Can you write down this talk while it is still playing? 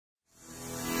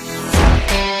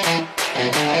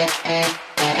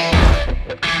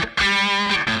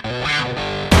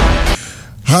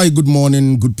Hi, good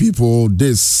morning, good people.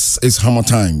 This is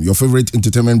HammerTime, your favorite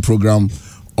entertainment program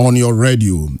on your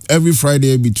radio. Every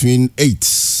Friday between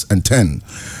 8 and 10.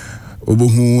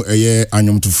 Obuhu eye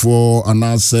anyomtufo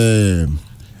anase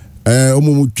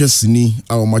omumu twesini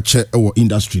awomache ewo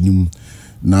industry nim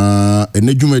na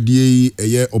enedwumadie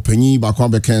eye opanyi bakwa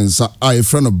bekensa a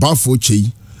friend of Baffour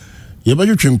Kyei ye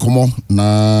badwetwe nkomo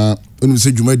na enu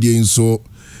se dwumadie nso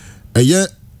eye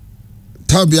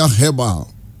tabia herbal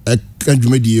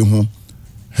dwumadie ho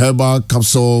herbal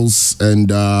capsules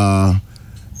and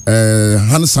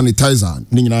hand sanitizer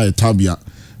ni nyina tabia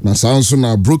na sanso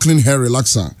na Brooklyn hair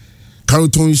relaxer,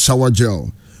 Carlton shower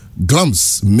gel,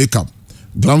 Glams makeup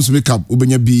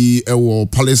ubenya bi ewo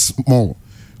Palace Mall,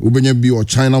 ubenya bi o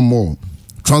China Mall,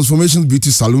 Transformations Beauty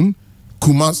Salon,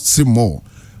 Kumasi Mall.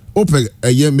 Ope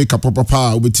eye makeup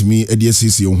papa ubetimi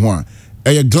EDSCC ho a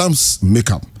eye Glams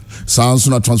makeup. Sanso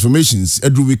na Transformations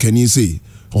edru weekend say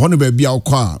hono ba bia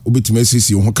akwa ubetimi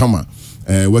SCC ho kama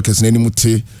workers na ni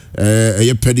mute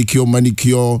eye pedicure,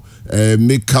 manicure,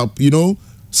 makeup, you know.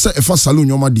 Say if a salon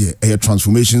your dear a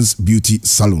Transformations Beauty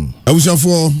Salon. I wish you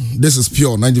for this is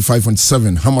pure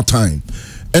 95.7 HammerTime.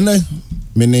 And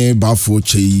mene Baffour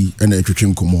Kyei and a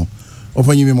kitchen como.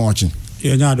 Open you watching.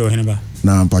 Yeah, do Heneba.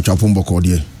 Na Pacha Pumbo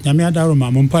Cordia. Yamia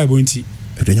Daruma, Mumpai Bointi.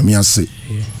 Yamia say.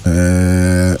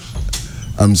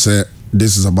 I'm say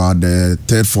this is about the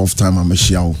third, fourth time I'm a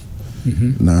show.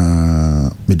 Na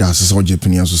Midas is all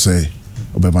Japanese to say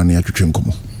Obebani kitchen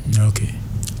como. Okay.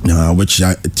 Na which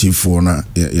T4 na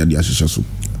ya di ashisha so.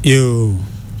 Yo.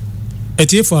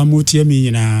 T4 amutie mi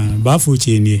na Baffour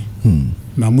Kyei ni.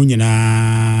 Ma mu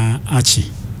nyina achi.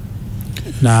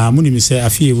 Na mu ni mi se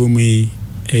afie wo mu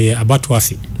abato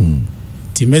afi.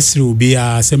 Ti mesri obi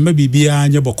a se ma bibia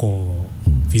anye boko.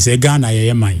 Fi se Ghana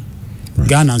ye man.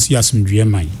 Ghana nso yasumdwe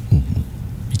man.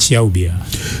 Ichia obi a.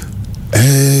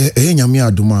 Nyame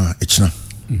adoma echina.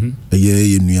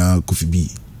 Ye nua Kofi bi.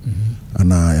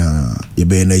 Ana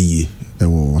yebe na yi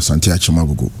ewo asante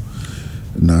achimagogo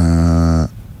na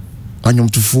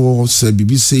anyomtufo se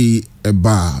BBC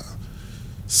eba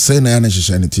se na ya na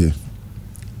hihye ne tie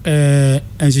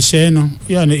enhihye no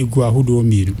ya na egu ahodo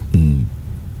miru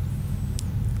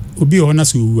obi ho na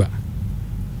so wu a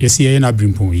yesi ye na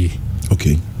brimpon yi.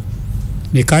 Okay.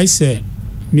 Me kai se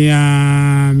me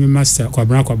master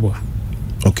Akwaboah.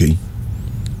 Okay.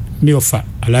 Me ofa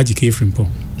alaji ke frimpon.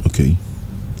 Okay.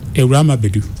 Ewrama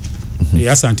bedu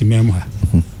ya santimem ha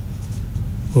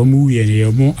omu ye ne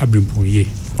omu abrimpon ye.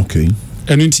 Okay.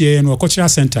 Enu ntie no cultural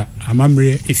center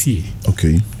amamre efie.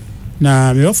 Okay.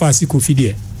 Na me ofa si Kofi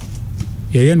de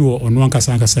ye no onu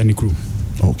ankasa ni kru.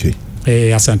 Okay.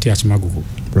 Asante achimagogo.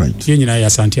 Right. Ye nyina ya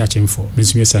asante achimfo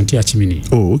mesumi asante achimini.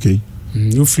 Oh, okay.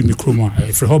 You free me kru mo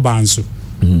free ho banso.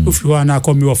 You free ho na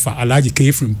come me ofa alaji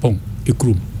ke frimpon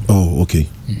ekru. Oh, okay.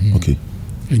 Okay.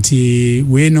 Nti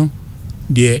we no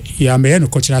de ya me no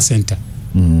cultural center.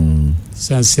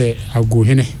 Sanse ago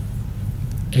hene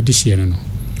edition no.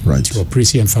 Right. To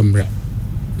appreciate family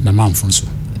na mamfonso.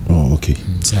 Oh, okay.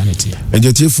 Sanity.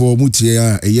 Ejete for mutie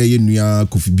a eye nua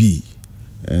Kofi bi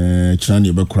china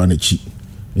ne be kura na chi.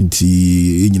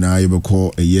 Nti nyina ye be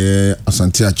ko eye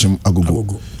asante achim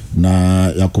agogo.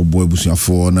 Na Akwaboah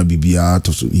busuafo na bibia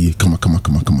to so kama.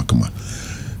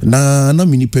 Na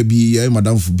minipa bi ye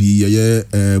madam fu bi ye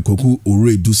Kwaku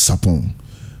Oredu Sapon.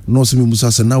 No se me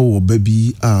musa se na wo ba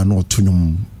bi a na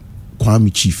otonwom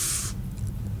Kwame Chief.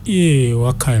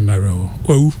 Wakai maro.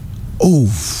 Oh.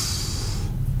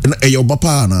 Na eyo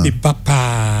papa na. The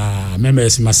papa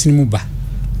members masinimu ba.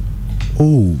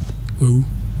 Oh.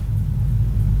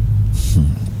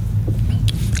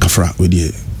 Kafra we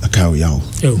dey akawo yawo.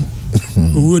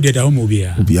 Wo dey da homo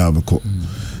bia. Bia beko.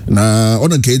 Na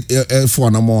ona ke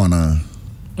for na mo na.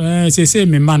 Se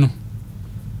me ma no.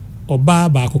 Oba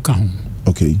ba ko ka ho.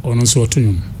 Okay. Ono so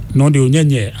otonwom. No de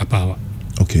onyenye apawa.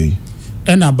 Okay.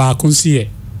 Ena ba ko nsie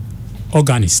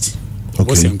organist.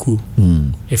 Okay. Osenku.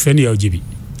 Efeni LGB.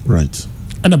 Right.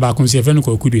 Ena ba ko nsie efeni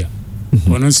ko kudua.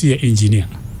 Ono nsie engineer.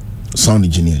 Sound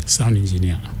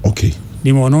engineer. Okay.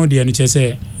 Ni mo no de no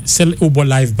chese sell obo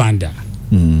live banda.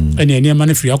 Ene ma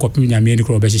na free akopim nyame ni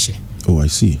kro be hihye. Oh, I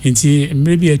see. Nti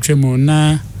maybe atwemo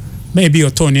na maybe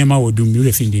oton ne ma wodum mi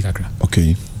refindi kakra.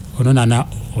 Okay. Ono na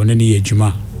ono ni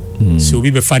adwuma. So we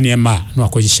be fane ma no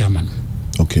akohihye ama no.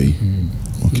 Okay.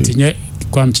 Okay. Nti nye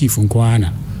kwam chief nko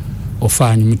ana ofa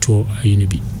anyumto ayini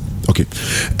bi. Okay.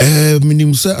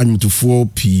 Minim se anyumtofo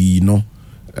pi no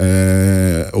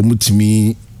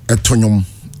omutimi etonyom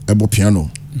ebo piano.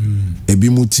 Ebi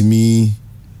mutimi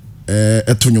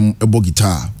etonyom ebo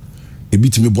guitar. Ebi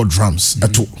timi bo drums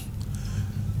eto.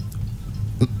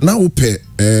 Na ope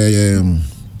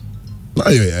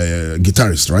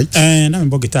Guitarist, right? Na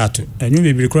mbo guitar too.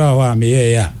 Enyu be kura ho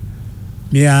me ya.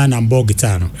 Me na mbo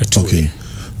guitar no. Okay.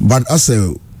 But as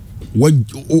a what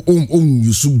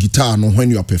you sub guitar no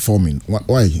when you are performing?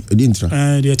 Why? I didn't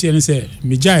try. The tell say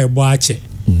me jai bo ache.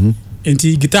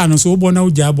 Enti guitar no so bo na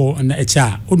ujabo na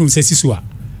echa. Odun se sisu a.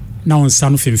 Na on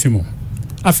sanu femfemo.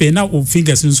 Afi na o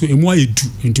fingers nso emu ayedu.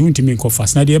 Enti untimi nko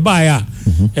fast. Na de ba ya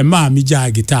e ma me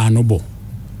jai guitar no bo.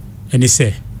 Eni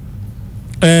say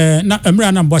na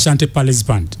emra na Mbwashante Palace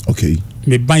Band. Okay.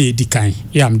 Me ban di kan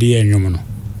ya am de enwom no.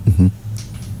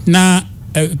 Na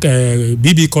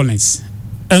BB Collins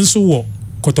enso wo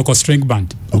Kotoko String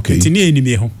Band. Okay. Nti ne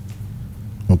enimi ho.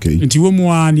 Okay. Nti wo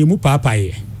mu a ne mu papa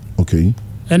ye. Okay.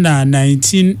 Na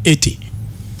 1980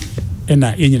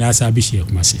 na yenyina asa bi hie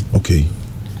kumase. Okay.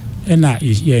 Na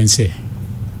yense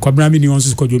kwabra mi ni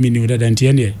onso ko jomi ni dada nti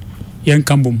ene yen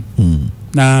kambom.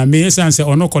 Na me esanse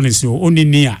ono Collins o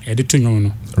onini a e de to nwom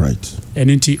no. Right.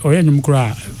 Enti oyenwom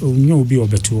kura onyo obi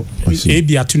obeto.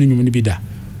 Ebi ato nwom ni bi da.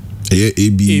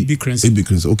 AB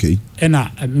Cranes, okay. Na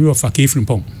me of a Kefrin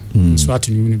Pong. So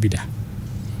ato nwom ni bi da.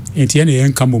 Enti ene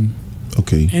yen kambom.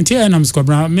 Okay. Enti ene am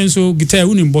skwabra me so guitar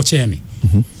uni mbo che me.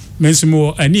 Me so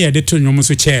mo ani e de to nwom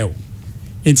so che o.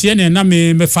 Enti ene na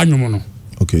me fa nwom no.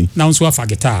 Okay. Na nso afa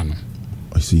guitar no.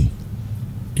 I see.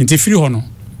 Enti free ho no.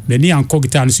 Many anko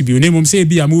guitar no bi onemum say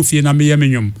bi amufie na me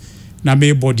yamenwom na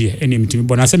me body enim timi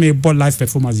but na say me body live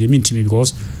performance ye mentimi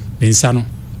because me nsa no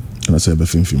na say be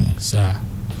film sir.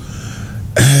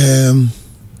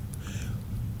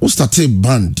 We started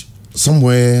band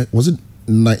somewhere, was it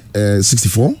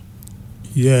 64?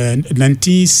 Yeah,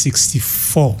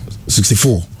 1964.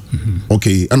 64.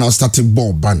 Okay, and I started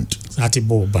ball band.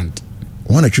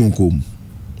 One at you come.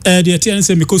 The attendant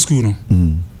say me go school no.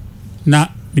 Na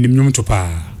minimum to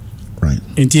pa. Right.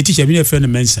 And teacher me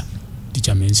friend Mensa.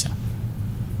 Teacher Mensa.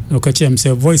 No catch him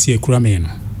say voice here kura me no.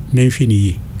 Me hwini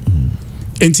ye.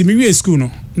 Enti me we school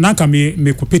no. Na ka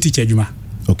me ko teacher adwuma.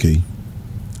 Okay.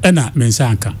 Na Mensa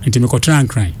anka. Enti me ko tran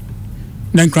kran.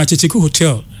 Na nkran Chechiku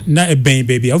hotel na e ben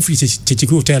baby. Ofri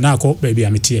Chechiku hotel na ko baby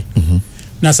ametie.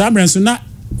 Na sabrenso na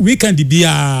weekend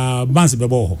bia bands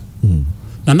bebo ho.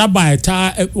 Na by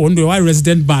ta on the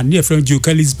resident band near from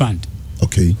Kelly's band.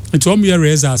 Okay. It's all me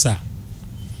reza sa.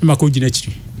 Ma ko gina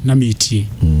chiri na me tie.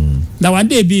 Na one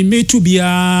day be me to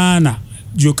bia na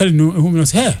Kelly no who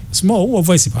say small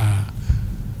voice pa.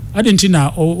 I didn't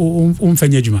na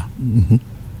fanya adwuma.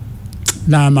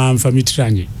 Na ma mfa mi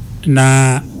tranye.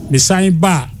 Na me sign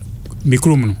ba me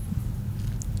krom no.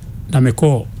 Na me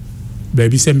ko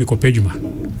baby say me ko pedwuma.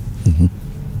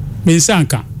 Me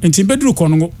sanka enti bedru ko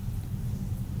no.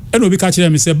 Eno bi ka kire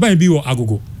me say ban bi wo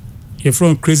agogo. You're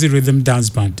from Crazy Rhythm Dance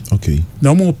Band. Okay.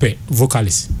 No more pay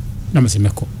vocalist. Na me say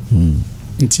meko.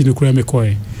 Enti no kura meko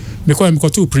e. Meko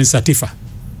to Prince Atifa.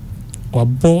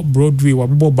 Wabo Broadway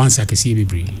wabo bansa kesi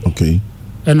bebre. Okay.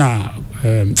 Na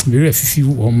be fifi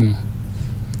wo no.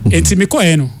 Enti meko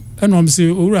e no. Eno am say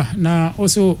owura na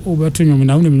also obeto nwom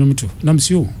na wonum nwom to. Na me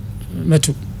say o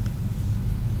meto.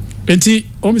 Enti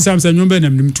o mi sam say nwom be na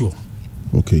nwom to.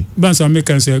 Okay. Bansa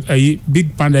make say a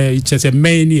big band chese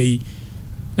main e.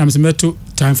 I'm meto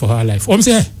time for her life.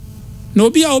 Say no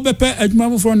be a obepe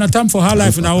adwuma from na time for her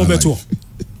life na obeto.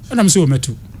 And I'm so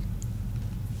meto.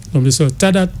 So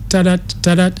tada tada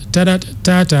tada tada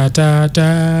ta ta ta ta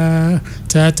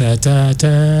ta ta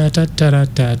ta ta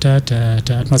ta ta ta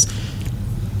ta.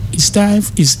 It's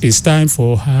time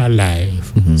for her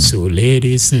life. So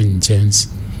ladies and gents,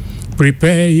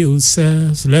 prepare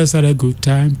yourselves. Let's have a good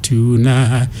time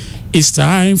tonight. It's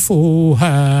time for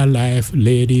her life,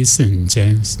 ladies and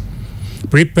gents.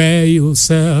 Prepare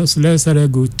yourselves. Let's have a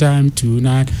good time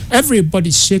tonight.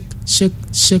 Everybody shake, shake,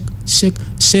 shake, shake,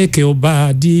 shake your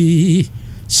body.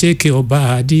 Shake your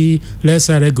body. Let's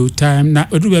have a good time. Now,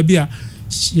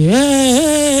 yeah,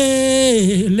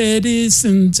 ladies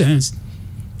and gents.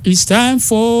 It's time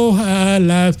for her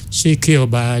life. Shake your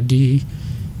body.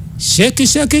 Shake it,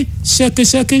 shake it, shake it,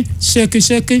 shake it, shake it,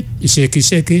 shake it, shake it,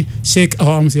 shake it, shake.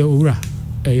 Oh, I'm saying, ura.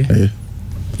 Eh.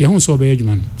 You don't so bad,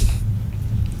 man.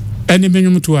 Any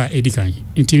minimum to a edikan.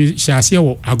 Inti shasia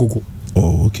wo agogo.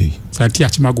 Oh, okay. Santi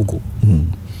achima agogo.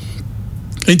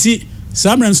 Inti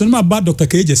Samran so ma bad Dr.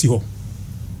 Kyei jesi ho.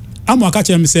 Amo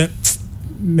akache me say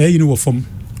me you know from.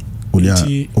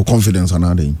 Olia o confidence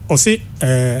anade. O say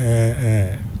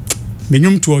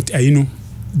minimum to you know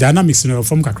dynamics no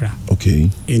from kakra. Okay.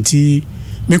 Enti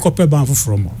me kope ban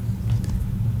from.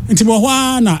 Enti mo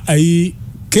hwa na ai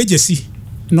KJC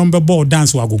number ball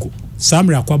dance wa gogo.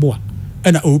 Samra Akwaboah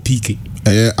na OPK.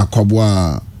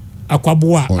 Akwaboah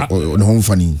no home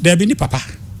funny. There be ni papa.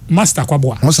 Master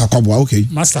Akwaboah. Okay.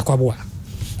 Master Akwaboah.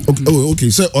 Okay,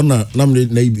 so on na me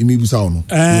busa ono.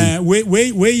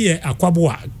 We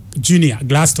Akwaboah Junior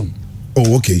Glaston.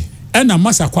 Oh, okay. And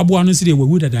Masa Akwaboah no see we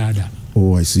would dada.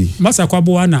 Oh, I see. Masa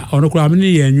Akwaboah na ono kura me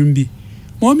ne yanwum bi.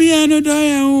 Mommy ano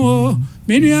da o,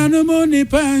 me nuano mo ni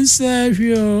pansa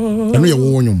hwo. Ano ye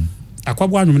wo nwum.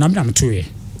 Akwaboah nwum na me dam to ye.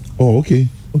 Oh, okay.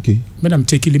 Okay. Madam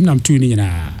take him nam to ni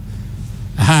nyina.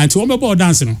 Aha, nti wo me ball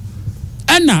dance no.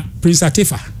 Ana Prince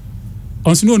Atifa.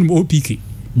 Onso no no OPK.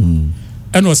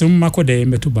 Ana wo se mmako de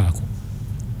meto baako.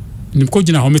 Nim ko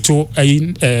gina ho meto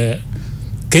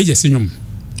keje sinyum.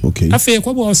 Okay. Afa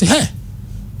Akwaboah se he.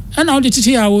 Ana wo de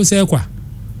titi ya wo se kwa.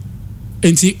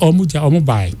 Enti omu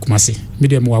bai kumase me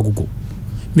dem wagogo.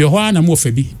 Me ho ana mo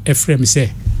fa bi efrem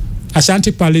se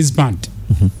Ashanti Palace Band.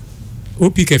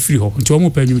 OPK free ho nti omu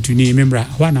pa nyum tu ni memra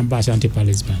ho ana ba Ashanti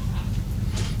Palace Band.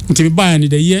 Nti me bai ni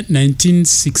the year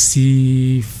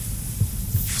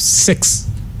 1966.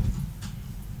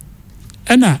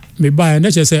 Ana me bai na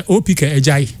che se OPK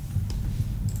ejai.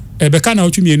 Ebeka na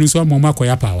otumi enu so amoma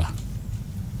koya power.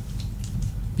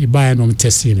 Me bai no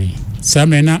mtesi ni.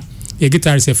 Samena ye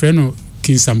guitarist e friend no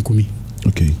King Sam Kumi.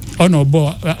 Okay. Ono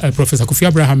bo Professor Kofi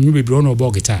Abraham you be ono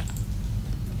bo guitar.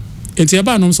 Enti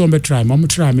eba no so be try, mom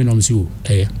try me no so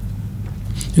eh.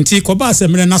 Enti ko ba se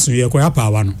mere naso ye ko ya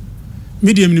power no.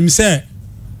 Medium nim se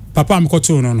papa am ko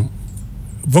to no.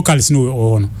 Vocalist no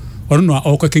ono. Ono no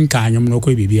o ko kinka anyom no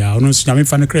ko bibia. Ono so nyame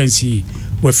fa no currency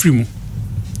wa free mu.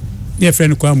 Ye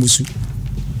friend ko amusu.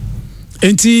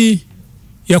 Enti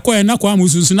ye ko e na ko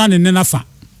amusu so na ne na fa.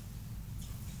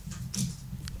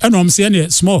 And I'm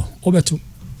saying small obeto.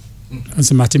 And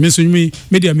so Martin so me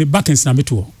media me back and na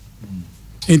meto.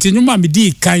 Enti nyuma me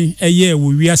di kan eye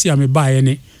wo wiase a me baaye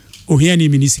ne ohia ni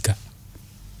minisika.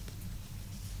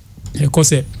 E ko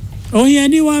se ohia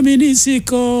ni wa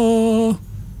minisiko.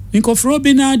 Nko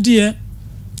frobi na adie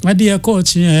ko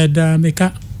chi eda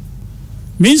meka.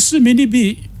 Minsu mini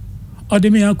bi ode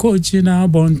me akochi na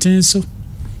bonten so.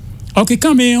 Okay,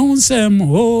 come on, Sam.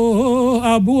 Oh,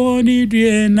 abuoni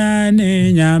due na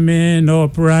ne nyame no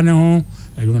prano.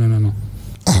 No.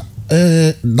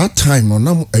 That time no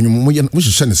na enyumo we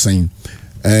should the same.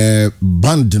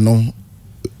 Band no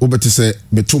obeti say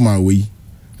metuma we.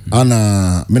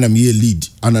 Ana me na me lead.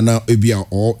 Ana na ebia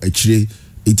or echire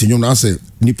etinyo na say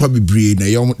nipa bebre na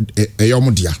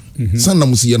eyom dia. San na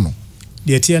musi ye no.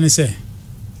 De tie ne say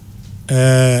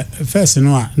first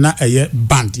no na eye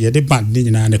band ye de band ni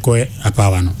nyina ne ko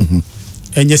apawa no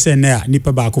enye se na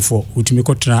nipa ba akofo utumi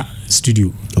ko tra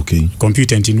studio okay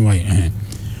computer ntinu wa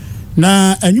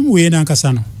na anyum we na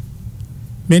nkasa no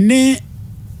me ne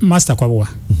master Akwaboah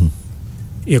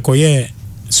ye ko ye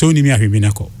so ni mi ahwemi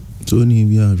na ko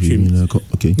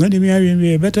okay na ni mi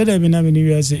ahwemi better than na me ni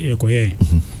wi ase ye ko ye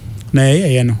na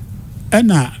ye no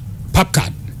na pap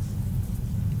card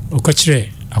o ka kire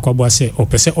Akwaboah se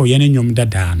opese oyene nyom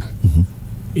dada no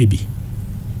ebi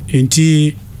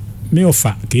enti me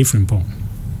ofa ke frimpon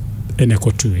ene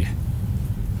kotuye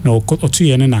na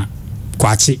otuye na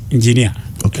kwachi engineer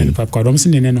okay pap kwadom se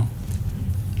ne no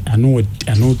ano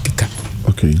kika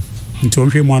okay enti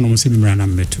onhwe mu anom se mimra na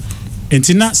metu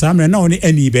enti na samre na oni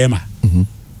ani bema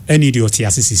ani di oti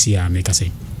asisi ya me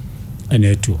kase ene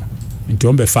etu enti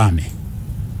ombe fame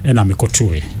ena me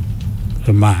kotuye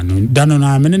man dano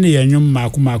na mene ne yanyum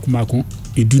maku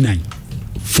edunan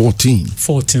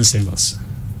 14 singles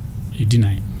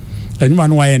edunan anyuma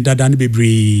no waye dada ne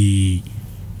bebre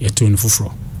yetun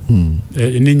fufuro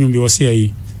ne nyum bi wose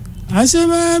ayi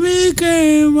asema bi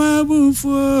ke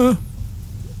mabufo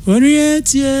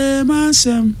orietie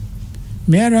masam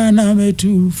mera na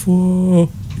metufo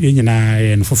yenyina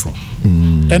ye fufuro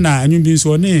na anyum bi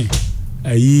so ne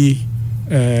ayi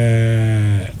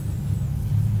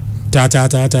ta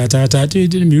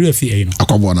mi refi e no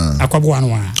Akwaboah no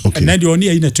na de oni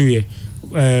ayi na toye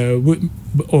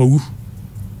owu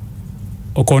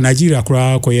oko Nigeria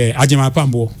kura ko ye ajema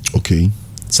pambo okay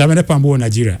sabe ne pambo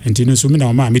Nigeria enti no so mi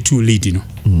na ma me tu lead no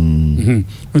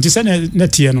nti se na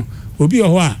tie no obi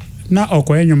ho a na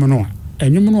oko enyum no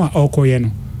a oko ye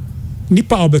no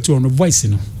nipa obeto no voice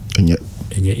no enye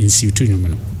insi tu nyum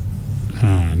no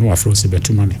no afro se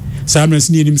betu mame sabe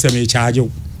ni nim se me charge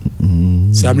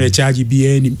samre charge bi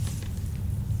ani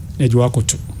na jo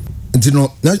akoto nti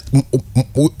no na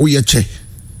o ye che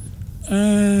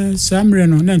samre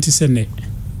no na nti se ne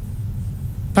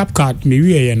pap card me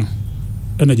wie no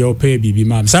na jo pay bibi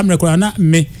mam samre ko na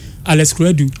me Alex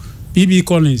Credu BB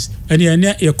Collins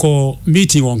ene ye ko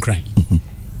meeting on crime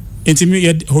nti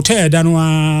me hotel da no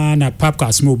na pap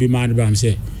card small bi man bam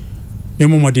se me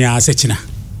momodin asechina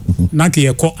na ke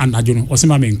ye ko anajo no o se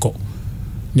ma me nko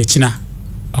ne china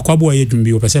Akwaboah ye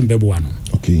dwumbi opese mbebo ano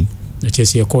okay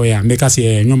chese ye koya make us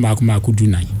ye nyoma ku do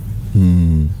nine.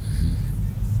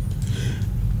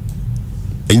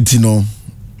 Entino.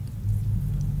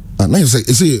 Now you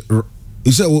say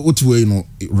what way, you know,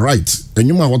 right? And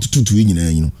you might want to do, you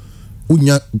know,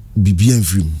 unya BBM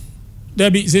film. There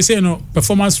be they say no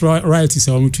performance royalties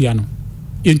are on Tuyano.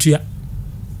 Into ya.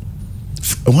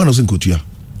 One doesn't go to ya.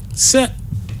 Say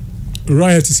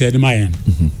royalties are the mayan.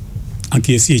 And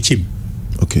can see a chim.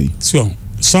 Okay. So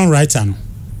songwriter no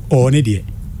or any dear.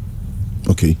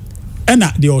 Okay. And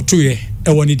the or two ye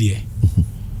a one dear.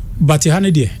 But you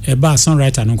had dear a bar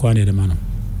songwriter no quite the man.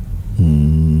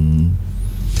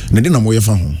 Nadina moye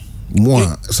fa ho.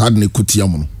 Mo sad ne kutia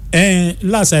mo.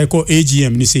 Last I call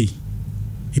AGM ni say.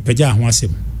 Ipeja ho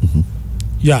asem.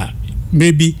 Yeah,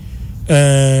 maybe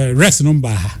rest number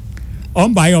ha.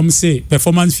 On by say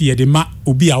performance fee de ma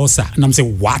obi a osa and I'm say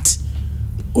what?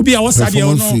 Obi a osa de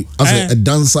no as a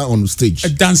dancer on stage. A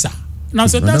dancer. Now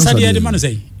so dancer de man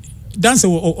say. Dancer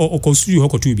o studio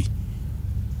ho to be.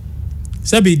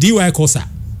 Sabi DY Kosa.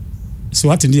 So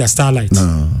what in the Starlight?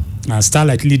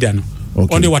 Starlight leader no.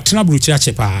 Okay. On the watena bruchi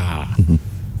ache pa.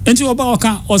 Enti oba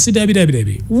oka o si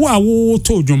debi. Wo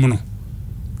to dwom no.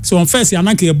 So on first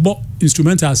ananke e bo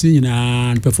instrumental singing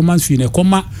and performance fee na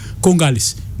koma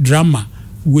congalis, drama,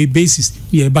 way basis.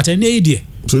 Yeah, but an idea.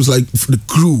 So it's like for the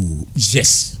crew.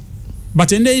 Yes.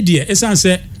 But an idea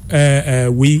say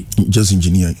we just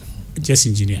engineer.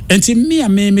 Enti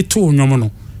me to dwom no.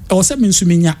 E wo se me nsu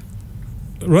menya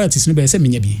royalties no be se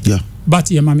menya bi. Yeah.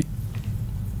 But ye mame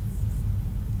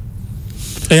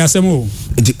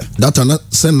that are not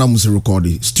send them to record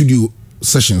the studio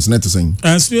sessions, not to sing.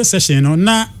 Studio session, no,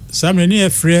 na some near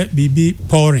free BB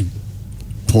pouring.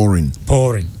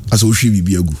 As we should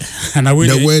be a good. And I will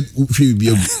the word should be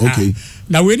a good. Okay.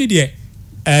 Now, we did ye,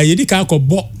 you did can't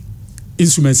bought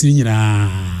instruments in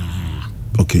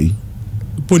okay.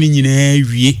 Putting in a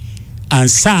and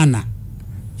sana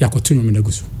Yakotunum in the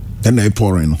goose. Then they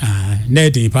pouring.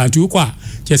 Neddy, Pantu qua,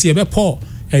 just a pour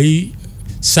a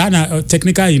sana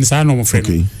technical in sana of friend.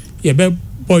 Okay. Ye be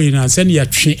boy na send ya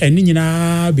twi eni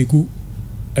nyina beku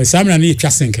samra na ye twa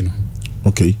senke.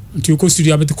 Okay. Nti ko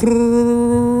studio abet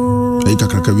ai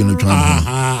kakraka bi no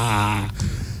twa.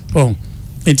 Oh.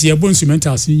 Nti ye bon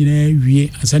instrumental sin nyina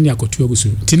wie asane akotu agusu.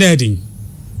 Nti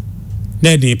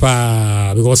na edin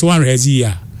pa because one rezi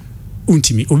ya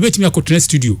untimi obetimi akotu na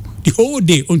studio the whole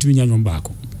day untimi nya nyom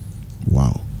baako.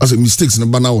 Wow. As a mistakes na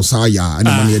bana wo sa ya ene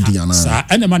man ye din ana. Sa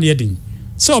ene man ye din.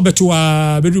 So betu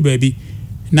wa bedu baby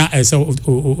na esa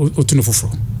otuno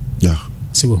foforo. Yeah.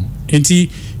 So enti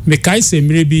me kai se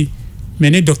mrebi me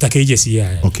ne Dr. KJC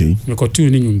ya. Okay. Me ko tu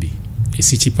ni nyumbi.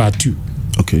 Esichi part 2.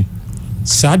 Okay.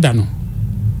 Sada no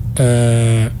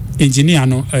engineer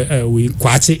no we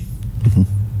kwachi.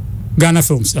 Ghana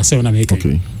Films ase na make.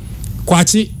 Okay.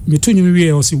 Kwachi me tu nyumbi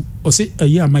we osi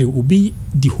ayi amai obi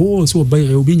the whole so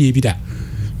obi nye bi da.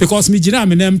 Because me jina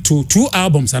me name to 2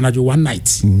 albums and one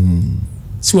night.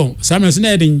 So Samuel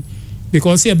Sneding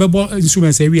because here bebo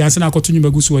instruments we answer na kotu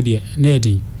nyumagu so de na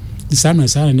edin the Samuel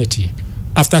sana net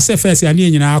after say first ya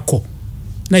ni nyina akọ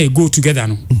na you go together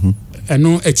no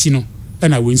eno echi no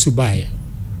na we nso buy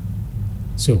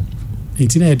so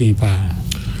intina edin pa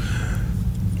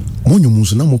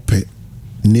monyo na mo pe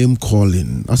name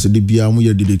calling as the bia mo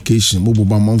your dedication mo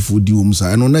boba manfo di wo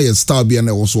musa eno na ye star bia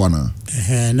na wo so ana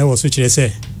na wo so kire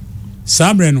say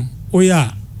Samuel no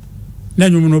oya na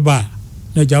nyum no ba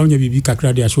na jawonya bibi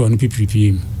kakra de ahwe no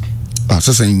pipipim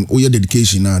so saying your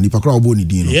dedication na nipa kra obo ni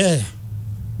din no yeah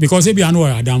because e bia no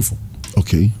wa adamfo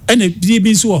okay ene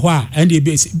bi nso wo ho a ene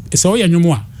be so oya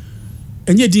nwum a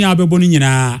enye din abebo no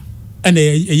nyina ene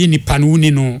eye nipa no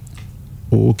ni no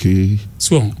okay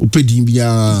so opedin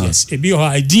bia yes e bi ho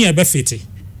a din e be fete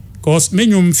because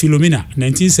menwum PHILOMENA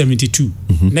 1972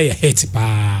 na ye hit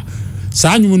pa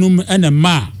sa nwum no ene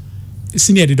ma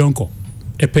senior de donko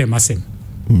e pe masem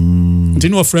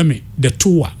Didn't offer me the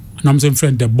tour, and I'm saying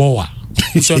friend the boa.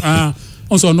 So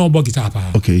also no bog guitar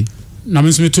pa. Okay. Na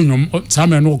means me to nyom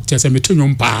some no just me to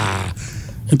nyom pa.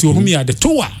 Into whom ya the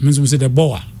tour means we say the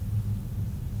boa.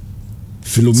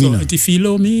 PHILOMENA. So the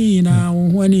PHILOMENA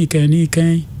when he can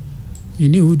you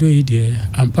knew who do it there.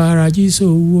 And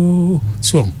paradiso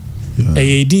so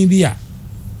a din bia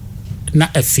na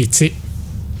a fit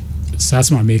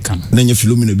sasma make am. Then your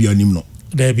PHILOMENA be anim no.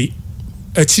 There be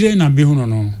a chile na be hono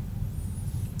no.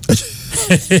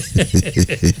 Hey,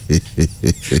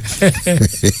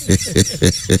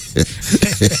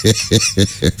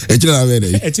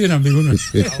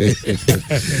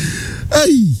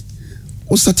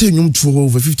 what's that in tour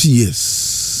over 50 years?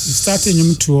 Starting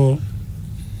your tour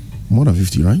more than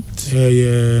 50, right?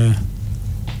 Yeah.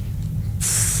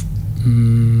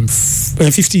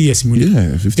 50 years money.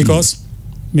 Yeah, 50 because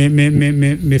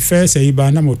me first say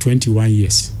ba na mo 21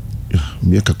 years. Yeah,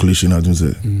 me calculation I don't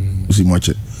say. See much.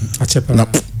 Achepa.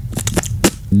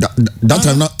 That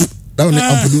time na that one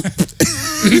ampudu.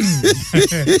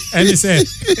 And he said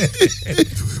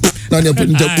na you put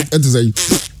it say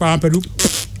pa ampudu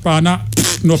pa na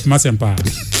no masempa.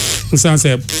 Usan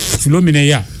say PHILOMENA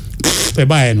ya pe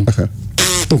ba no.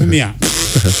 Ohumia.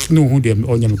 No hu dem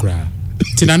onyam kra.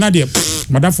 Tinana dem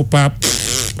madam for pa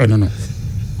no.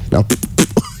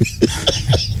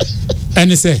 And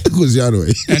he say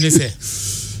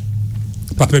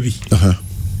papa bi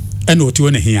and o ti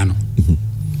wona hia no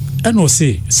and o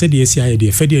say said yes ya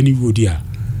de fa de ni wodi a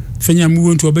fanya mu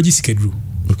wonto obaji sikaduru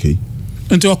okay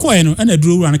nto akoye no na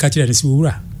duro wura na ka kire ne se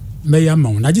wura me ya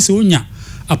ma na je se onya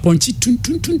aponchi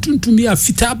tuntun ya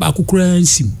fita ba kokura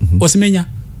nsim o se menya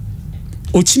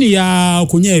o chini ya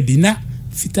okonya bi na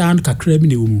fita an kakra bi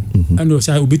ne wo mu and o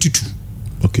say obetutu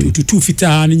okay tutu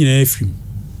fita ni nyina afrim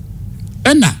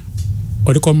ena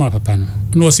o de koma papa no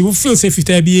no o si wo feel say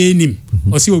fita bi enim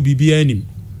o si obi bi enim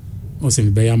o se me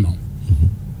be ya ma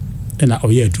ena o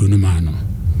ye duro no ma no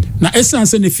na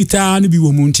essence ne fita no bi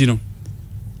wo mu nti no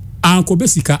anko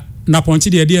besika na ponchi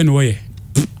de no ye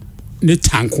ne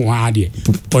tanko ha de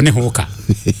o ne hoka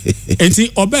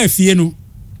enti oba afie no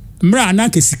mra na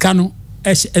ke sika no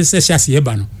ese hyase ye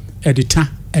ba no e de ta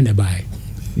ene bae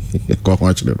ko ho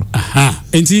achile no aha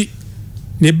enti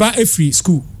ne ba free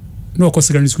school no ko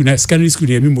secondary school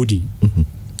ne mi modi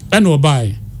and no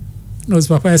bae no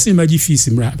papa say maji fees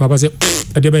mra papa say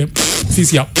ade ba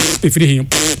fees ya e free him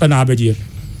na abaje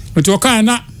enti o kan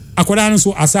na akoda no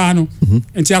so asa no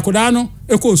enti akoda no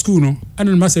e ko school no and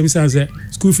no say say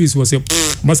school fees was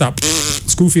masa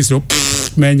school fees no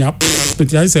menya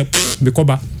enti I say be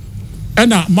koba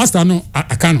na master no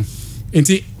akano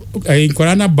enti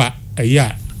nkora na ba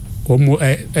ya omo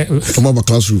omo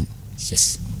classroom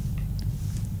yes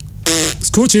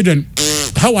school children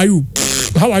how are you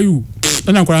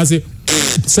and nkora say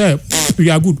sir we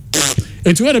are good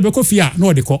enti when be ko fia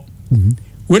no de ko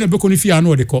when be ko ni fia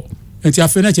no de ko enti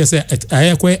afena che say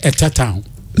ayekwa etatown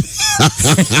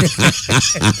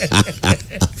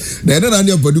na na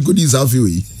na bodu ko di safi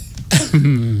we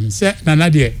se nana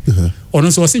de ono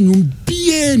so se nyum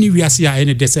bie ni wiase a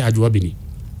ene dese adwo bini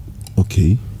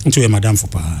okay nto e madam for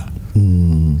pa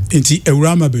enti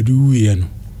ewrama bedu ye no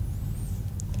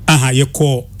aha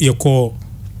yeko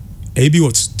ebi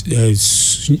what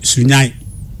sunyai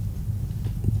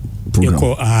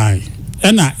yeko ai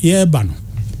ena ye ba no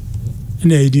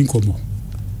ena edi nkomo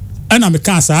ena me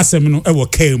ka asa asem no e wo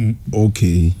kam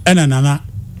okay ena nana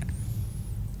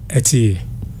eti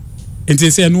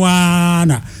enti se no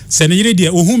na se ne yire de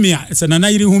ohumia se nana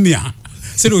yire humia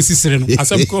se do sisire no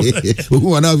asem ko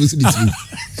ohumia na visit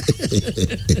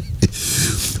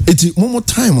eti one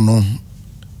time no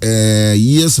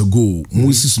years ago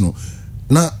Moses no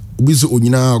na bizo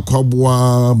onyina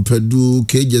Akwaboah Pedu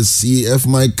KJC F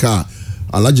my car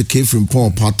alaje K from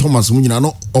Pon Pa Thomas munyina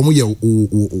no omoye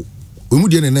omu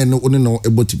de ne no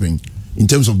ebotipen in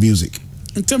terms of music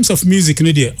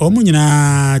no de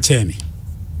omunyina chemi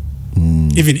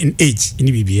even in age in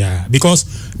bibia because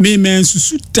me men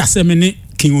susu tasemene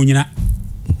king onyina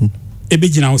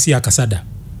ebegina osi akasada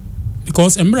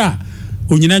because emra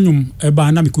onyina nyum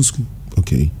eba na mikusku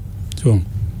okay so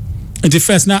and the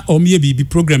first na omiye bibi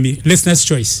program listeners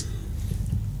choice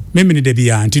me de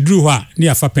bia anti drew ha ni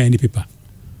afa pen ni paper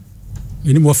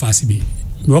me ni mo fast bi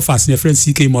me mo fast ne friend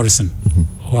CK Morrison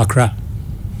o Accra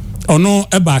ono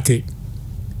ebake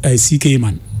CK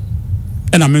man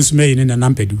and amenso me ni na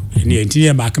nampedu ni enti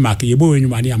e make yebo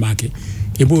enwuma ni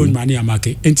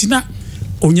amake enti na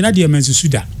onyina de menso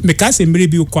suda me ka se mre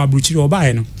bi ko abruchiri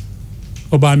oba no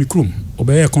oba mi krum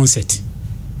oba e concert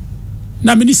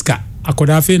na miniska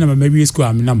akoda fe na mawi school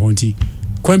am na monti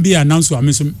kwan bi announce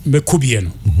am so me kobie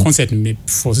no concert me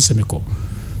force se me ko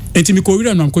enti mi ko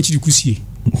wira no am ko chiri kusie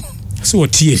so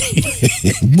otie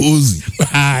bozi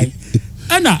ai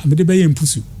ana me de be ye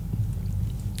mpusu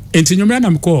enti nyomra na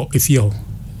me ko efie ho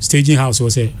staging house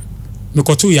was say me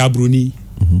ko to ya broni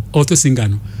auto singer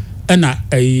no ana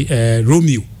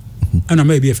Romeo ana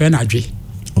me bi fe na adwe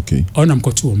okay ona me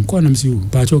ko to am ko na me si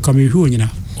ba cho kam hwe onyina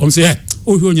om say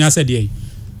o hwe onyina se de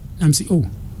am si oh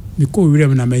me ko wira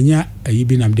na manya ayi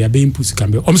bi nam de abe impusu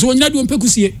kambe om so onyina de om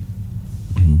pekusie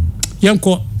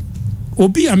yanko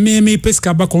obi a me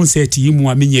peska ba concert yi mu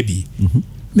a menye bi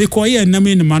me ko ye na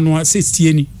me ne manoa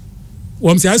 60 ni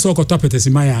om si aso ko topetesi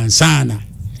ma ya ansana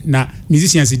na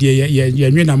musicians de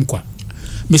ye nwenam kwa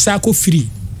me sa ko free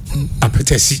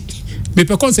apetesi me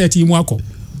pe concert yi mu akọ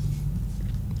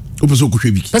o peso ko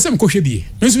hwe bi pese me ko hwe bi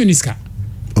nso niska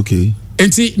okay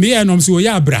enti me ya nom so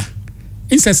ya abra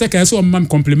insa seka so mam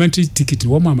complimentary ticket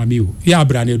wo mama me o ya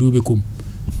abra na edu bekom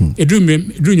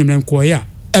edu nyem ko ya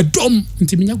edom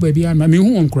enti menya gba bia ma me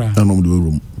hu onkra anom de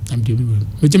room am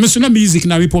de me so na music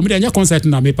na me po me anya concert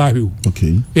na me pa hwe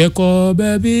okay we ko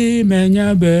baby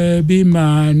menya baby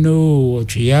mano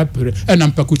twa pre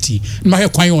enam pakuti ma he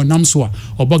kwan onam so a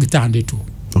obogita ande to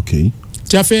okay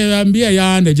tiafe ambia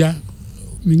ya ndaja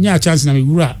menya chance na me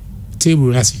wura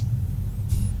table rasi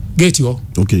gate yo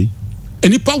okay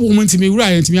any pa woman to me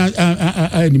wura enti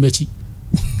me machi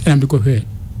enam de ko hwe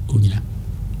onyina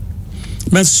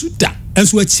man suda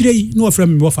enso akire yi no ofra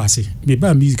me wo faase me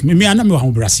ba music me ana me wa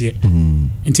ho brase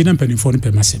enti na mpani fo no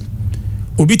pe masem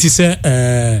obi ti se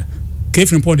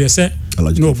kefrin pond se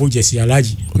no bojesi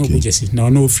alaji no bojesi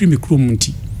no free me krom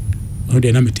nti o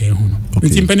de na mete ho no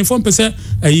enti mpani fo pe se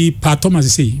ayi pa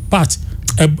Thomas say part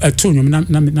atonyom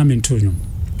na me ntonyom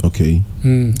okay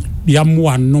ya mo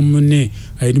anom ne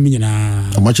ayi mi nyina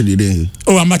Amakye Dede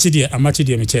oh Amakye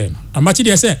Dede me che Amakye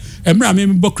Dede se emra me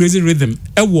bo crazy rhythm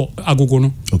ewo agogo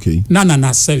no okay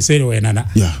Nana say we Nana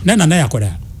Nana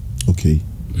yakoda okay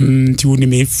ti woni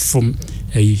me from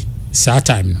ayi sa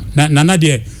time no Nana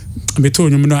de me to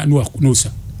nyum no sa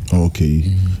okay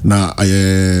na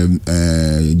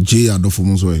J adofo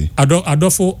mo so e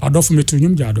adofo me to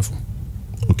nyum ja adofo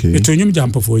okay me to nyum ja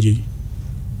mpofo je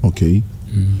okay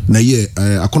na ye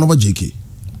Akwaboah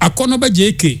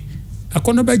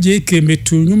JK me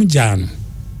to nyum ja no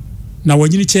na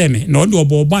wanyini cheme na onde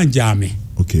oboban ja me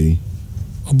okay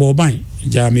oboban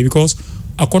ja me because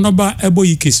Akwaboah ebo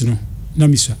yikes no na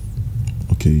misa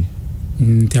okay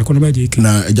ti Akwaboah JK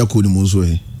na ejako ni mo so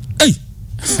e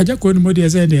ajako ni mo de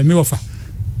ze de me ofa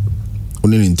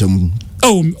oni ni ntam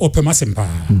opema sempa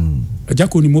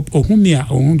ajako ni mo ohumia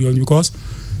ohun de because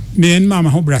me en mama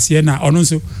ho brase na ono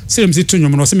so sem si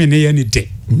tonwom no se me ne ye ni de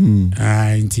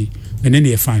nti me ne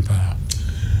e fine pa.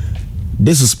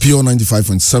 This is Pure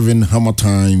 95.7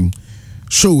 HammerTime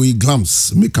show we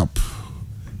glams makeup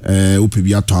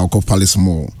upebi ato Akwa Palace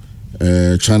Mall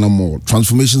China Mall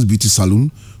Transformations Beauty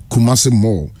Salon Kumasi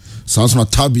Mall Sansona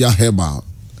Tabia Herbal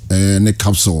ne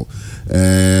capsule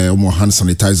omo hand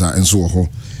sanitizer and so ho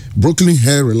Brooklyn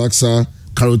hair relaxer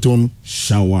Keratin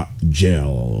shower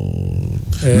gel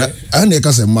na ane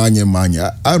ka se manye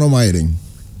I don't mind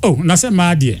na se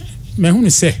ma de me hu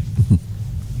se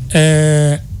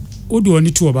odu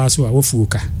oni tu oba so a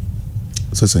wofuoka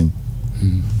sesen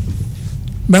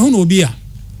me hu no obi a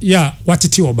ya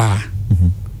watete oba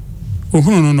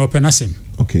ohunu no penasem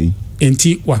okay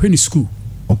enti wa hwe ni school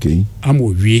okay am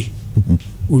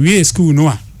owie school no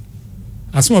a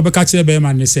aso obeka kire be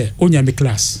man ne se onya me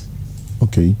class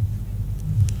okay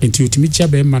enti otimi chia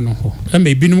be man no ho e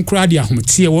me binum kura de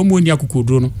ahomte wo mo ni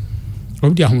akokoduro no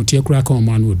obi ahomte kura ka o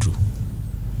man oduro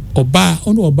oba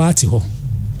ono oba ti ho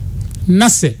na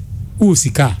se wo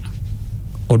sika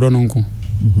odononko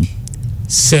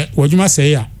se wojuma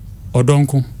se ya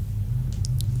odonko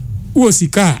wo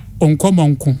sika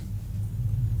onkomonko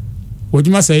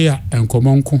wojuma se ya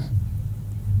enkomonko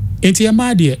enti ya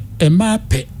ma de e ma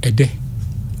pe ede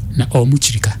na o mu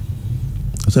chirika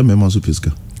asa me ma so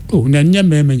piska na nya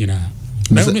me nyina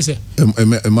na me se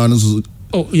e ma no so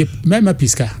ye me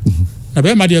piska na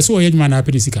be ma de so ye juma na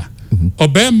pe sika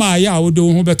oba ma ya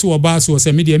wodo ho beto oba so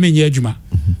se me de me nya adwuma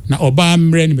na oba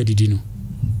mre ni medidi no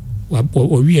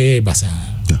o wie e basa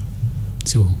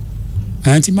so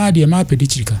anti ma de ma pe di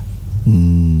chirika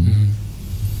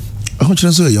aho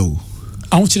chira so ya o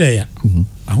aho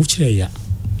chira ya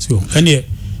so ene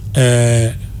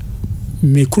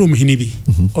me krom hini bi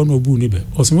ono bu ni be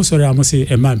osomo sori amose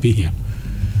e ma be hia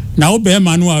na wo be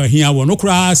ma no a hia wo no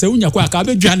kura se unya kwa ka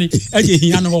be dwane eje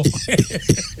hia no ho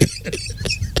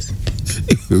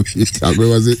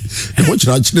Akwaboah say mo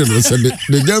chira chire no se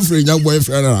the girlfriend nya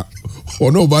boyfriend na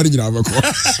ono ba ri nyina be ko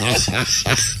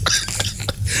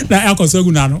na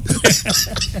akosogu na no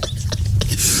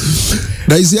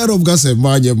na isi arab gas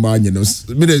manye no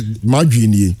me de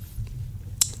madwini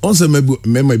on se me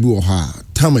bi wo ha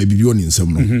tama bibi oni nsem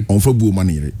no on fa bu ma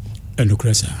ne yire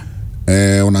endokresa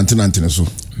on antenantene so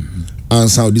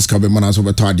ansa o discover man so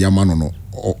beto ade ama no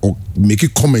make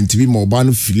comment bi mo ba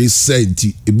no feel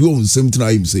senti e bi on nsem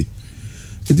tina im say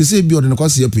it is say bi o de no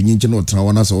kwase apanyin nche no tena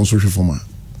wana so on so hwe forma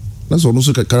na so no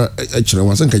so ka e kire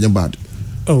wan san kanya bad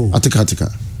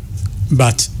atika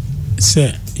but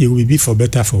say you will be for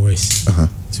better for worse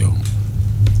so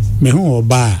me hu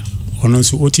oba ono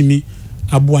so otimi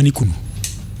aboa ni kunu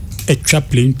etwa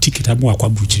plane ticket abo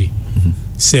akwabuchire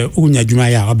se onya dwuma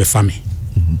ya obefame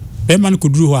be man ko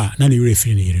duru ho a na ne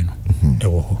refri ne yire no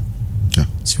ewo ho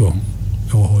so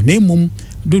ewo ho ne mum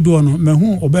dodo no me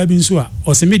hu oba bi nso a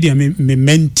o se media me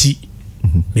menti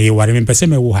me ware me pese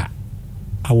me wo ha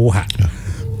awo ha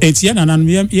enti ya nana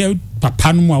me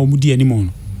papa no mu a wo di animo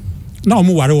no na wo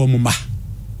mu ware wo mu ma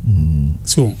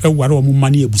so e ware wo mu ma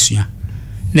ne abusua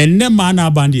na nne ma na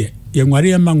abande ye nware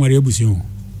ye ma nware abusua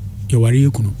ye ware ye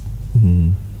kunu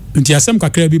nti asem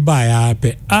kakra bi ba ya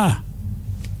pe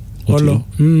olo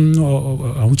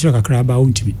awuchira kakra ba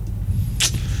untimi.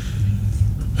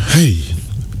 Hey,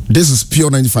 this is pure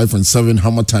 95.7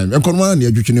 Hammer Time. Ekonwa na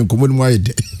adwetwe nkomo mu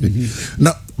ayede.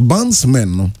 Na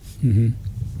bandsmen no.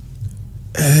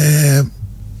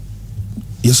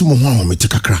 Yeso mo ho me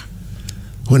kakra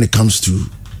when it comes to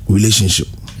relationship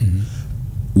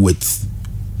with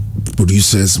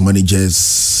producers,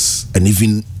 managers, and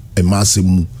even a massive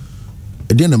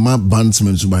then a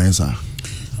bandsmen to buy answer.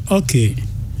 Okay.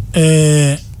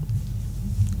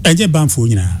 Eje banfo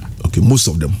nyina. Okay, most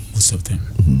of them.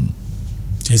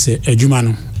 Say ejuma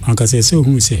no anka say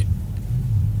hu say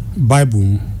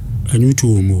Bible anyu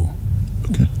to mo.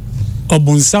 Okay.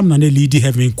 Obonsam na lead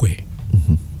heaven kwe.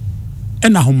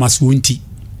 Ena homaso nti.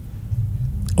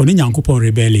 Oni nyankopon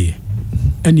rebellie.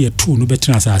 Ene etu no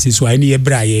betena asase so ene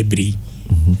ebra ye ebri.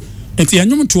 Enti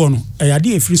anyum to no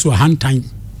eyade efiri so hand time.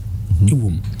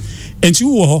 Ewum. Enti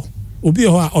wo ho obi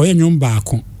ho a oyanyum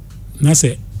baako na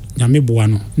se nyame boa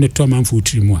no ne to manfo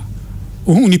tirimu a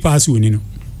ohun nipa ase oni no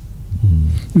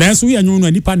nanso we anyum no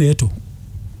nipa na eto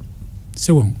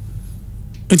se wo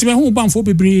enti me hu banfo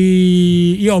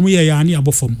bebri ya omo ye ya ani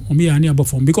abofom omo ya ani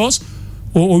abofom because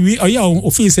we ya o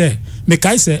feel say me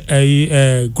kai say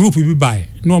group we buy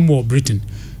no more Britain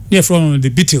near from the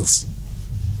Beatles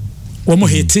omo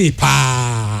hete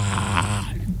pa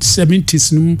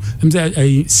 70s no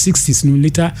 60s no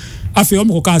later afi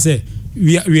omo ko say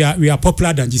we are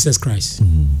popular than Jesus Christ.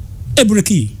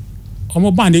 Ebreki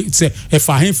omo band say e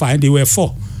fine they were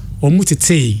 4 omo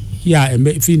tete ya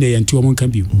fi na yanti omo kan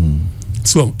bi.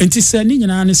 So enti say ni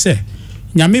nyina ne say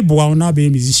nyame boa na be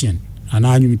musician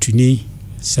ana anyum tuni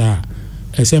sa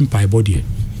SMP body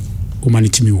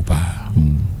humanity mi opa.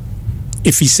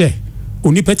 If he say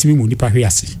onipa timi mo nipa hwe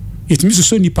ase it means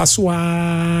so nipa so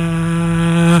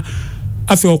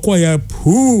afi okoya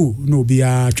pu no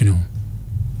bia twene ho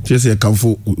chese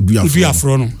kanfo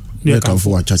duafro no ne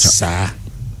kanfo achacha sa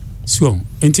so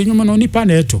enti nyuma no nipa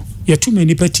na eto yetu me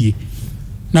nipa tie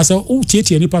na so o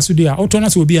tietie nipa so dia oto na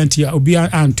so obi antia obi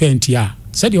antenti a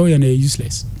said o ye na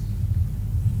useless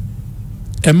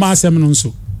e ma asem no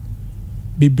nso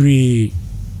bibri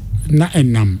na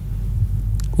enam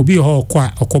obi ho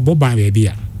kwa okobo ban be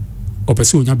bia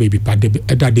opese onya baby pa de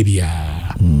eda de bia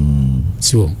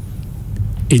so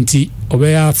enti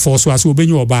obeya force aso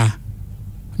obenyu oba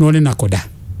no ne nakoda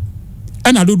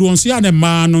ena dodo onso ya ne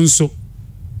ma no nso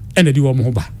ena di wo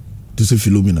mo ba to say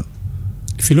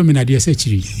Philomena dia se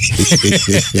chiri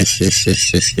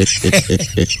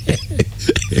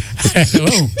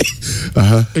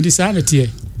edi sanity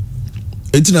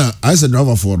etina I said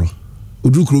driver for no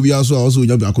odu kro bia so also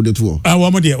onya bi akode to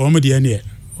wo mo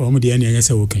de ne anya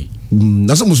se wo kan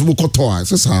na so muso koto a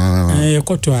se sa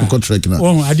koto a contract na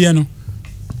wo ade no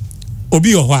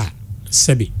obi ho a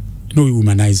sebi no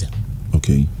womanizer.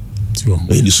 Okay. So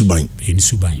ni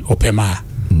suban opema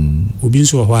obi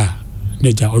nso ho a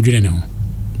na ja odwene ne ho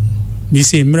ni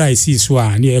se mra isi so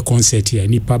a ni e concert ya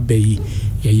ni pa bayi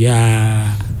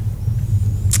ya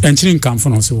entering camp for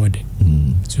no so wode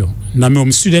so na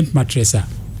me student mattress a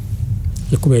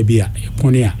yakoba bia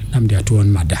yapone a na me ato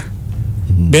on mada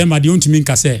be ma de ontimi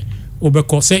nka se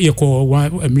obeko se yeko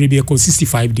mre bi yeko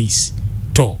 65 days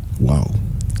to wow.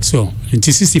 So in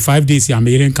 65 days ya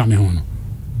me yeren kame ho no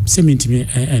se mintimi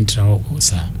entra o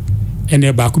sa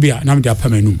ene ba ku bia na me de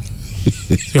apamanum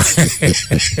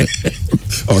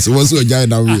oh so was so jai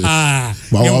now we ba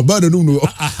wa ba no no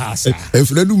e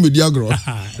fre do media agro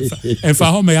e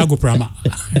fa ho me ya go prama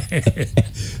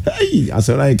ai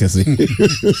asora e kase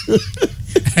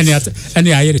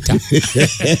ani ayerita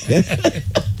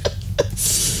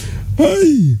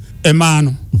ai e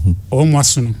mano o mo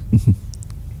asono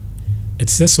et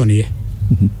se sonye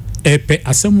epe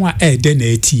asemwa e de na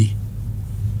etie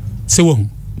se wo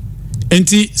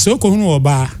enti so ko hunu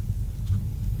oba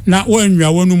na wanwa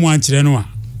wonu mu ankyere no a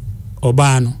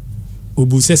oba no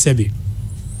obu sesebe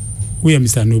we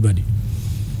Mr. Nobody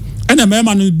ana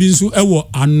mema no bi nso ewo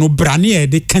anobrane e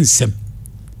de kansem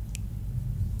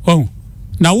oh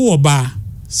na wo oba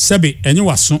sebe enye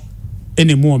waso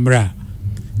ene mu omra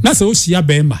na se o sia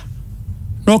bema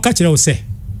na o ka kire wo se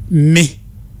me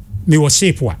wo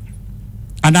shape wa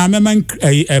ana mema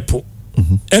epo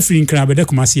efri nkra be de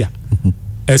kumasi a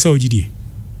ese ogidie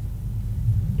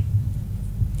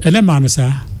ene ma no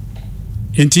sa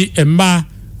enti emma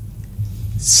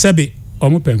sebe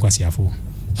omo penkwasiafo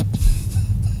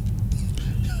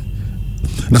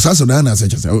Na sasa na na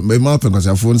secha me ma penkwasi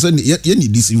afo say ye ni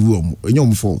deceive wo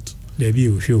enye fault there be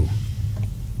o show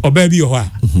oba bi ho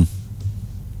a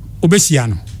obehia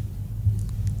no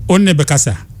onne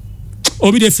bekasa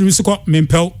obi de film so ko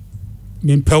mempel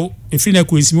efiri na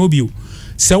kwesi mo bi o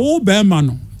se wo ba ma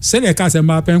no se de ka se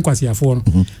ma penkwasi afo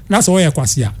no na so wo ye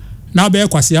kwasi a na ba ye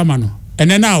kwasi ama no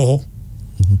ene na ho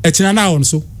etina na ho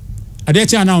so ade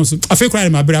etina na ho so afi kra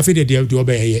ma bra afi de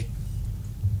oba ye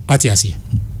ati ase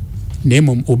na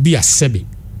mom obi asebe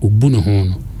ogbu no ho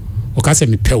no o ka se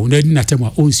me pew na di na tem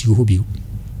a onsi ho bi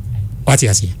ati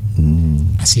ase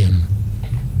ase no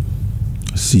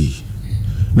see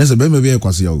nese be me be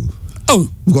kwase ya o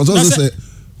because also say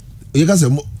you can say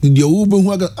the owo be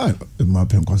hu aga ma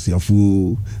pen kwase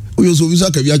afo o yo so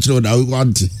visa ka bi a kire da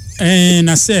want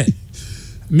na say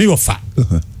me ofa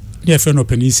dey friend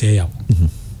open say ya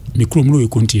me krom no e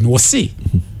continue wo say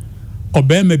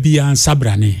obema bi an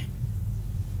sabrane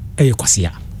eye kwase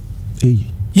ya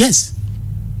yes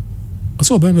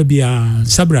so obema bi an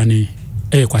sabrane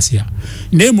eye kwase ya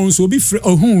na mo nso obi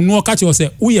ohun no ka che o say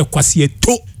wo ye kwase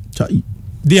to chai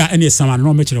dia ene sama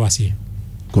no me kire wase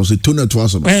because to na to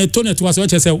aso to na to aso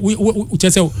che say we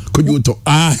che say koju to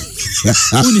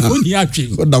uni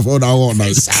atwi da for da one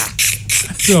nice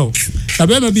so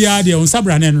obema bi a dia on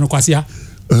sabrane no kwase ya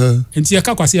enti e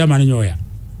ka kwase ya ma no nyoya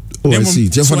oh I see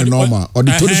just for the normal or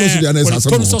the total source dia na esa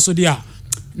total source dia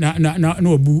na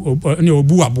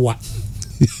obu aboa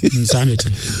insanity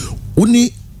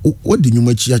uni what the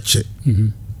nyuma chi ache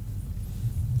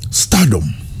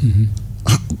stardom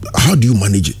how do you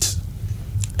manage it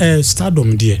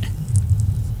stardom dia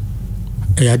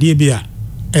dia bia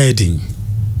edin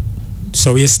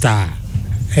so we star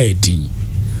edin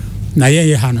na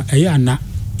ye ha no ana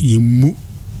yimu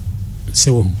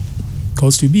so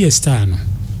cause to be a star no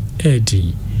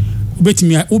edin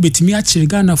ubetimi a chire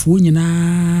Ghana fo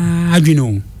nyina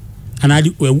adwene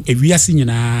anadi ewiase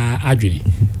nyina adwene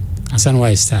asan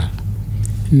why star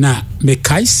na me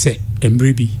kai se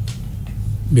emrebi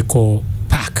me ko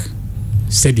park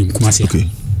stadium Kumasi okay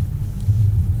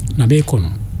na be ko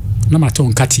no na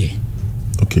maton katie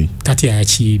okay katie a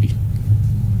chi bi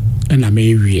na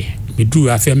me wie me du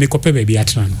afia me ko pe ba bi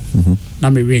atena no na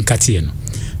me wie katie no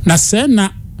na se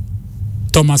na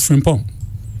Thomas Frimpong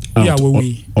ya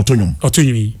we otonyum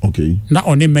okay na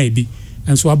one maybe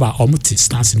enso aba omuti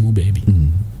stance mu baby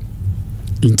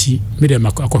inti me dem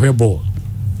akohwe ball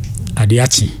ade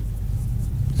achi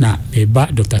na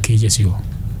eba Dr. KYEREMATENG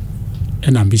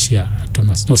en ambisia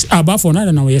Thomas no Baffour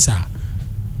na we yesa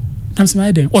am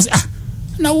say den was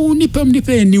na wo nipem ni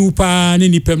pa ni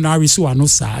nipem na awiso ano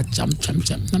sa cham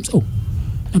nam so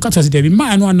nka to se dey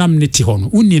ma no anam ne ti ho no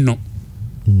uni no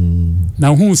na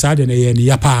hu sa de na ye ni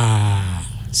yapa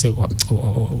se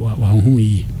wa hu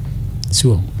yi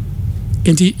so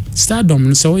enti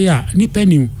stardom so ya nipa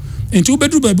new enti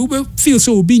ubedru ba bi ube feel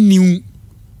so obi new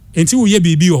enti wo ye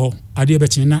bibi ho ade be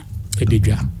chen na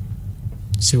ededwa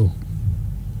so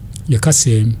ye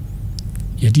kasem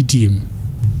ye didiem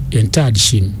ye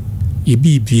ntadshim ye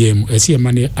BBM ese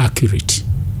ma na accurate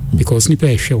because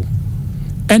nipa e hwew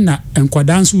ena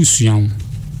enkwada nso usuan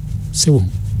so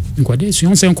enkwada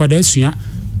usuan se enkwada usuan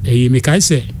me kai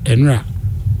se enra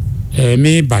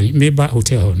me ba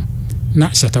hotel no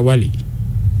na Shatawali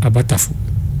abatafu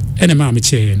ene ma me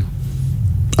che no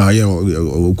yeah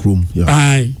okrum yeah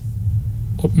ai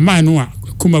ma no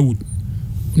Kumawood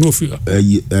no fi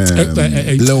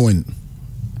Lewin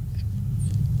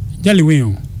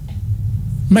Jaliwin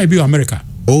ma bi America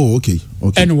oh okay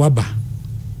ene waba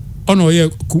ono ye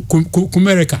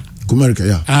Kumerika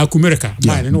yeah Kumerika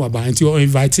ma no waba nti o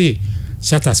invite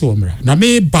Shata so omra na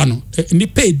me ba no ni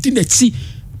pay di na chi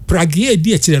pragie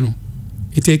di akire no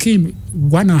it take him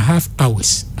 1.5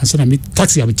 hours ansana me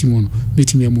taxi amtimo no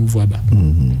metimi move aba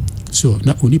so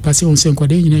na oni passe on sen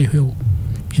kwada nyina ehwe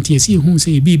enti esi hu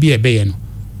se bibi ebe ye no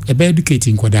ebe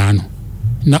educating kwada no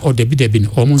na odebi no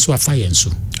omo so afa ye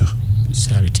nso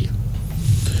charity.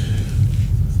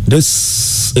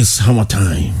 This is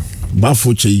HammerTime.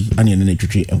 Baffour Kyei ani ene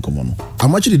twetwe enkomo no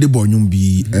Amakye Dede bo nyum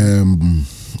bi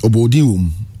obodin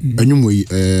wom anyum we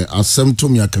asem to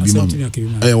me akabi mam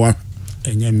wa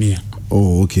enyamia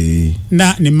oh okay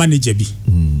na ne manager bi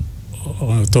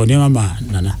to ne mama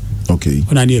nana okay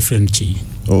ona ne friend Kyei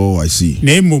oh I see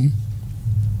na emom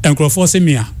enkrofo se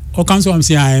mia o kan so am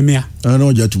se amia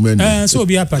no gentleman so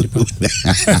bi apa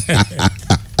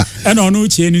ana onu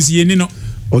Kyei nu sie ni no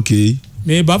okay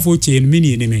me Baffour Kyei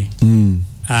mini ni me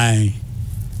ai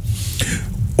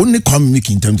only come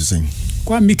making time to sing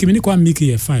kwa miki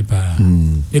ye fine pa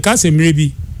e ka se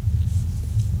mrebi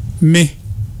me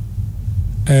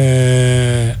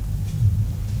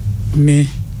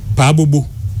pa bobo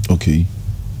Okay.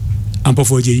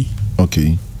 Ampofoje.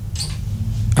 Okay.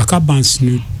 Akabans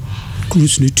new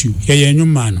cruise new two. Yeah, new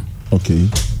man. Okay.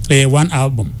 One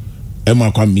album.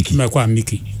 Emakwa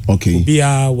Mickey. Okay. Be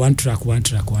one track.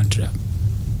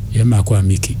 Emakwa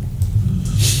Mickey.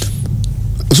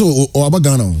 So about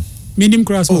Ghana. Minim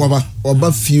cross.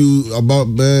 About few about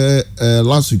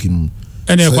last week. And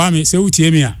Kwame say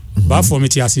utie Baffour me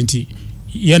tiasinti.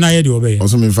 Ye na ye de obey.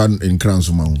 Also me fan in crown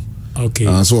so ma. Okay.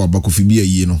 So abako fi bia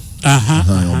yi no.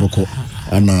 Abako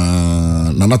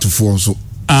ana Nana to for so.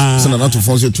 So Nana to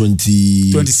for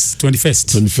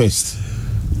 21st.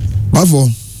 Baffour.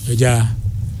 Ja.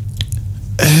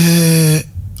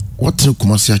 What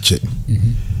commercial check?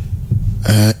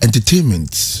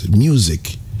 Entertainment,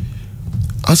 music.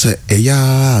 I say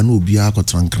eya no bia ko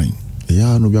trankran.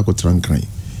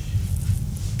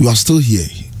 You are still here.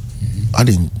 I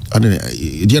didn't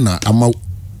Diana ama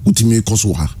utimi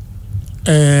koso ha.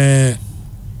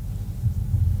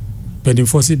 Pending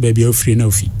force baby o free na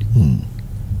ofi.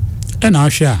 And I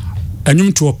share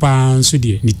anyum to opa so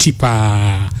de ni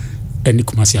tipa eni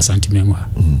commercial sentiment wa.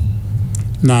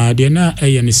 Na de na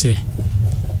eye ni se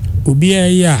obi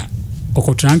ya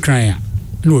okotrankran ya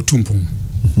na otumpum.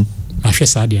 Ahwe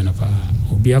sa de na pa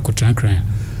obi akotrankran ya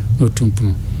na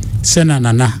otumpum. Sena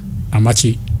Nana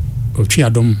Amakye otwi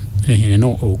adom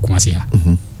no okumase ha.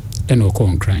 Ena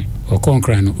okonkran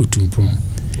no otumpum.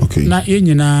 Okay. Na ye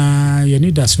nyina ye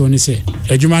ni da so ni se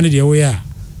adwuma ne de wo ya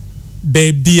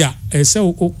baby a ese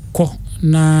okọ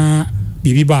na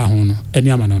bibi ba ho no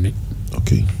eni amano ne.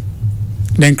 Okay.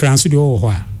 Den kran so de wo ho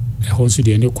a ho so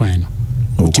de ne kwan no.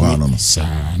 Okwa no.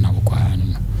 Sa na okwa no.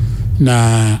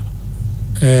 Na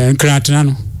nkratena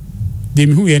no de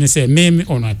mi hu ye ne se me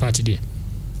on my party there.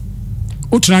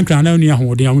 O trankran na oni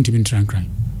ahoden a wontimi trankran.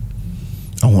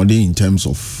 Ahoden in terms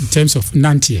of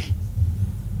nantie.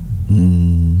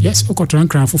 Yes, o ko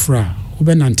trankran fofora o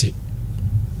be nante.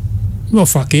 No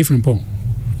fa ke from pon.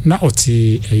 Na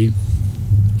oti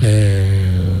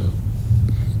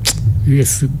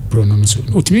UF pronoun so.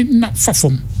 Otimi na fa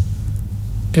fom.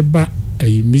 Eba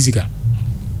musica.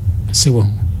 Se wo.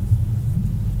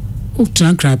 O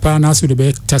trankran pa na so de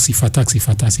be taxi fa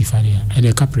ya. E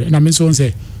de capre. Na me so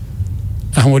say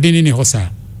ahoden ni hosa.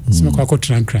 Se me kwa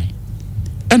trankran.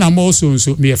 And I'm also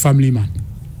me a family man.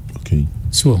 Okay.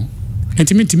 So,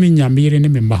 intimate nya mere ne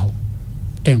memba ho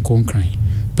en konkran.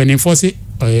 Penifo se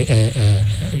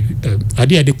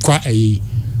ade de kwa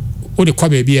o de kwa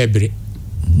ba bi ebre.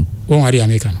 Won wari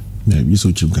America no. Na bi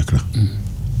so chim kakra.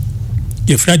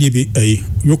 Ye frade bi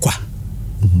yokwa.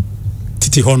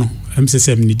 Titi ho no, am se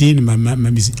sem ni din ma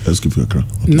misi. Let's keep kakra.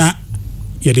 Na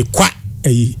ye de kwa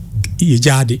ye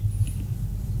jade.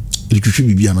 Itwitwi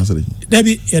bibia na sare.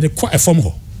 Dabi ye de kwa efom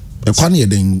ho. E kwa ne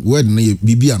den word na ye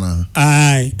bibia na.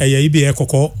 Ai ye bi e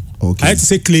kokko. Okay. I to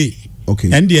say clay.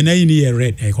 Okay. And the na ni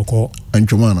red e kokko.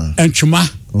 Antwoma na. Antwoma.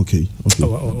 Okay.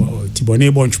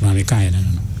 Tibone bo ntwoma me kan na no.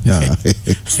 Yeah.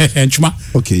 Antwoma.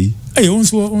 Okay.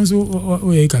 Onso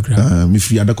o ye kakra. Me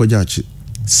free adakoja achi.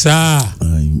 Sa.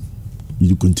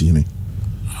 You continue.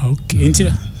 Okay.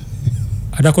 Intira.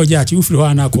 Adakoja achi ufiri ho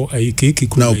anako keke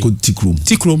kru. Na ko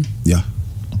tikrom. Yeah.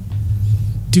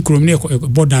 Tikrom ne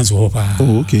board dance ho pa.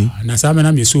 Oh, okay. Na sama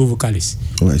na me so vocalist.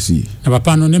 Oh, I see. Na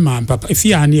papa no ne ma papa if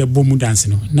ya na e bomu dance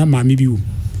no na ma me bi wo.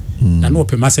 Na no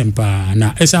pe masem pa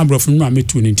na esa ambrofo no ma me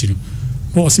tu ne ntino.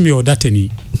 No osime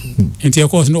odatani. Enti of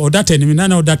course no odatani me na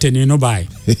odatani no bai.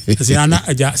 Say ana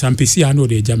aja sampesi ana o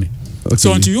de jame.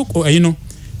 So until you know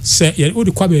say ye o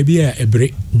de kwa ba bi a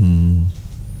ebre.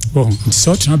 Bon,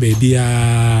 so tna ba bi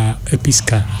a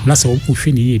episka na so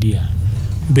hwe ni ye dia.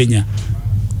 Benya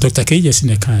Dr. KYES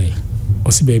ne kai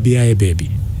osi baby aye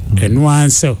baby eno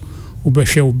answer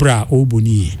ubehwe ubra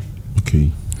obuni.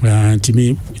 Okay. To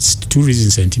me it's two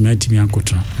reasons sentiment me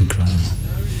ankotra nkra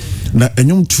na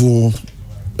enyom tuo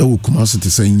e wo Kumasi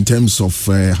say in terms of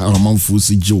how amanfo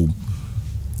si job.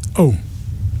 Oh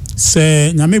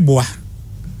se nyame boa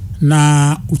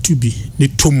na utubi ne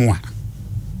tomwa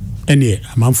ene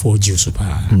amanfo ji so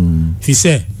pa fi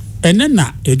se ene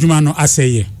na edwuma no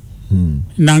aseye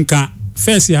nanka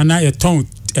first yana ye ton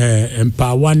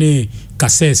empower ne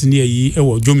cassettes ne yi e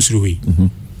wo dwomsuru wi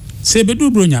se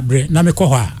bedu bronya bre na me ko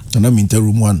ho a na me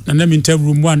interroom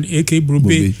 1 AK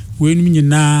brobe we nu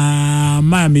nyina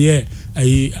ma me ye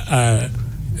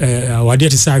wade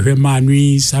te sa hwe ma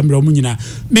nwi samre mu nyina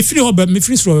me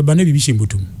firi sro ba na bibi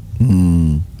shembotum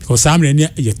ko samre ne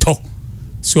ye to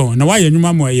so na wa ye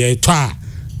nwuma mo ye to a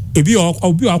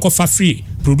obi akofa free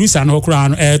producer no kura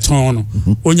no ton no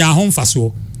onya ho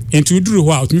mfaso enti uduru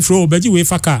ho a otumi fro obaji we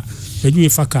faka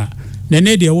na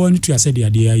ne de wo ntu ase de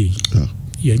ade ayi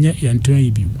ye nya ye ntan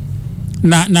yi bi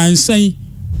na nsan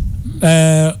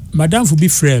madam for be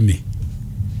frame me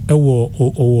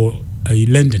or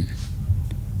London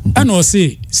and or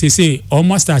say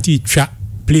almost started trap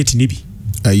plate nibi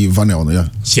vanilla yeah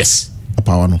yes a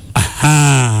power no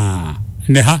aha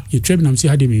neha you trap nam see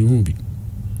how me hu bi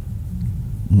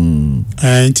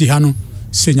enti ha no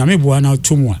se nyame boa na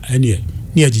tomo ene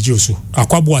ne agigi so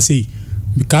Akwaboah say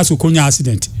because okonya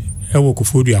accident e wo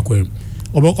kofodu akwam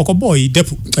okoboy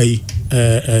depo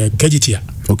kegitia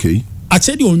okay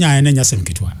achedi onya na nya sem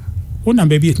ketwa wona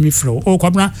baby it me fro o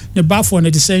kwabra ne Baffour na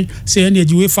de say ene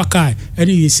agiwe fakai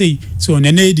ene you say so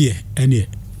ne na die ene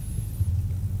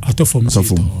atofom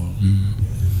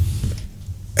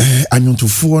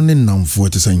anyomtofo ne namfo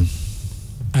te sen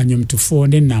anyomtofo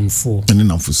ne namfo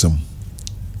sem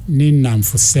ni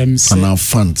namfo sem and our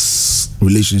fans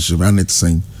relationship and it's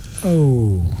saying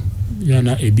oh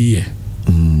yana ebiye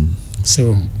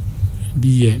so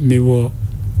biye mewo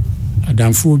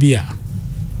adamfo bia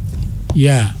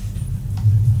yeah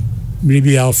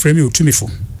maybe our frame you to me for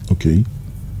okay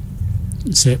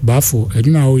say Baffour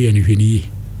aduna o ye ne hweniye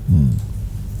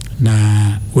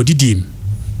na odidim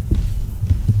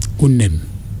unnem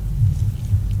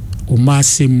o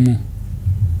masem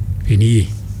hweniye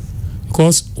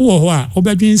because wo ho a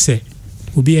obadwin se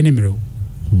obi ene mero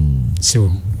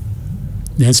so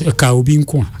nanso e ka obi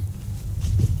nko a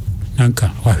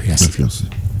nanka wa hwiase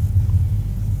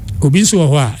obi so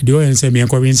ho a de o ense me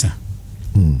enko winsa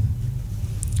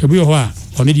obi ho a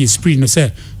oni di spirit no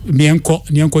say me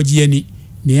enko gi ani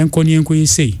me enko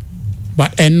yesei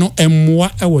but enno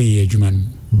emmoa e wo ye adwuma no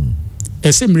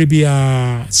esemre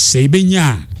bia se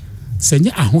benya se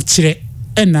nya ahokire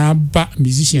e na ba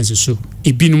musicians so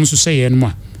ebinum so say en mo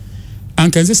a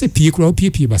anka se pie kura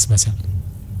pie basbasa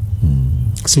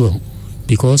so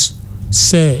because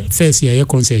say first year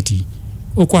concert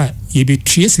okwa ye be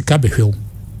tue sika behwew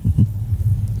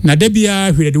na da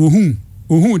bia hwere de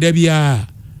ohun da bia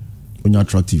onya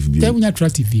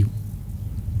attractive view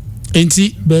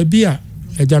enti baby a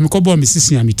ejame ko bo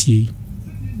mesisi ametie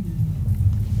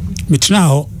metra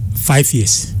ho 5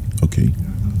 years okay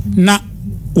na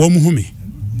wo mu hu me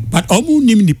but omu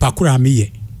nim ni pakura me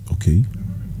ye okay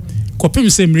kopem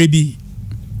se mrebi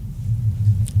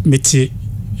meti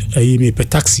me pe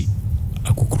taxi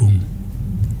akukrum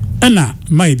ana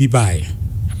mai bi bae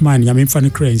man nyame mfa ne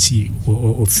currency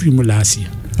o free mu last year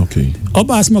okay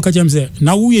oba asmo ka jamse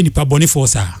na wo ye ni pa boni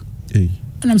force a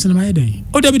ana mse na mai den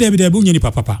o debi bu nye ni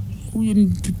papa wo ye ni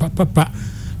papa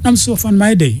nam so fan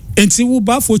mai den enti wo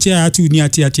Baffour che atu ni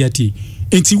ati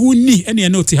enti wo ni ene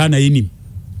na oti ha na yenim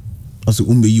aso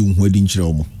umbe yi hu adi nchira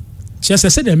omo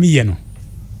se de me ye no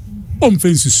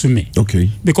omfensu sume okay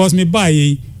because me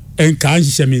buy en kan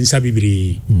hye me nsa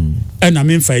bebre na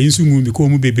me mfa yinsu mu me ko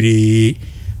mu bebre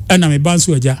na me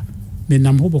banso aja me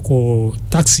nam hoboko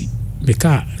taxi me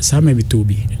ka sa me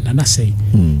tobi na say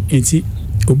enti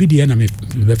obi de na me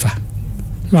befa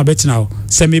na betina o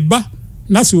se me ba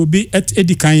na so obi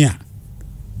edikan ya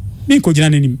me ko gina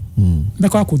nanim me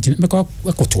ko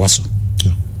akoto aso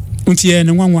unti ye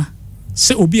ne nwanwa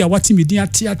se obi a wati me din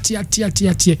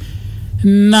ati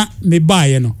na me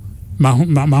bae no ma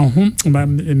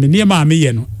me niema me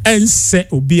ye no ense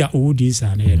obi a odi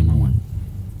sa na ye no nwanwa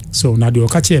so na de o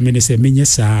ka che me ne se menye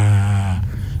sa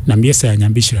na me yesa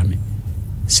nyambe hira me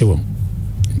se wo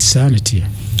insanity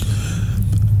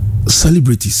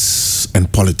celebrities and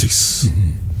politics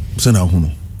so na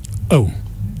hono oh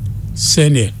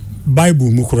sene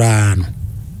bible mukura no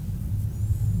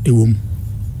ewom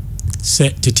se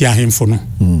tete ahemfo no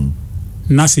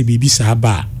na se bibi sa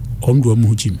ba omdo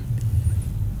amuhujim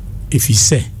efi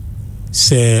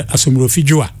se asomro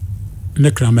fidwa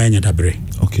na krama nya dabre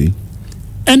okay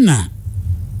enna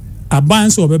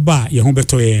abanso obeba ye ho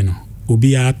beto ye no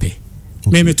obi ape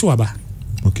me to aba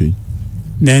okay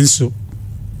nenso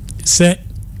se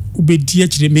ubedi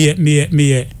akire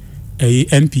me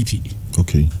NPP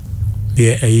okay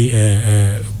me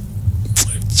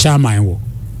chairman wo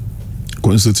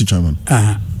constituent chairman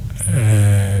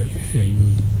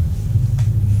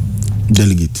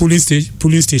delegate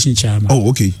polling station chairman oh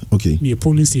okay me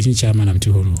polling station chairman am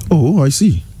to horo oh I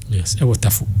see yes e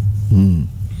watafu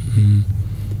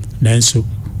nenso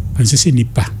ansese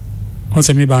nipa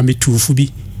onse me ba me tufu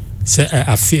bi se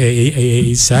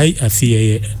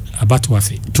afi abato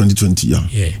afi 2020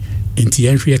 yeah enti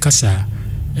enhwe kasa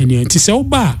eni enti se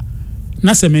oba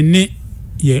na se me ne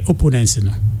ye opponents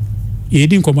no ye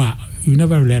din koma you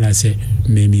never realize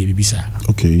me bibisa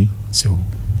okay so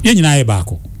ye nyina ye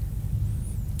baako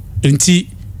enti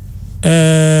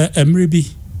emrebi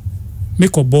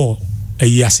make a ball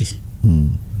ayase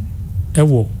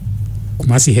ewo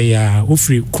kumasi he ya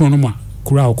ofri kronoma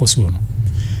kura okoso no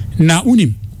na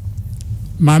unim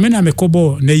maame na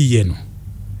mekobo na yiye no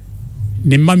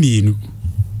ne mami no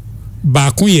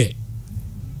baako ye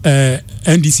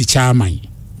NDC chairman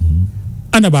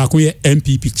ana baako ye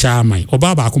MPP chairman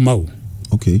oba baako ma wo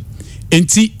okay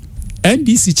enti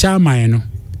NDC chairman no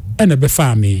ana be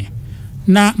fa me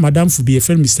na madam fu be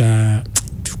friend Mr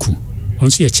Tuku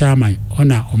onso ye chairman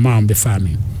ona o ma be fa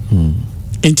me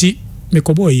enti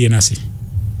mekobo ye na se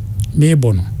me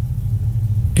bono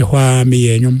ehwa me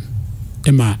ye nyom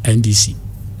ema NDC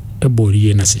ebori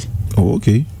ye na se oh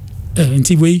okay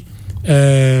enti we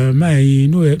my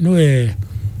no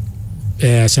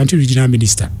Ashanti Regional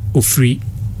Minister of Free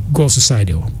Go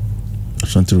Society o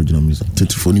Ashanti Regional Minister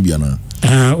tetifoni biana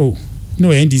oh no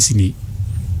NDC ni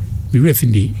we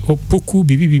refindi o poku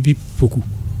bibi poku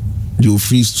the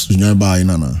free sunya ba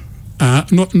nana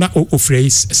no na o free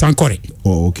Sankore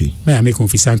oh okay may make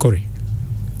confi Sankore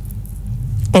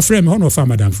o free me hono fa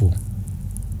madam fo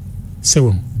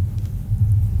sewo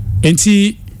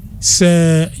enti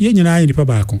se ye nyina ayi nipa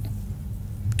baako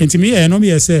enti me ye no me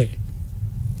ye se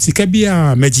sika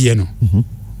bia magye no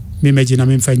me magye na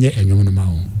me mfanye enwom no ma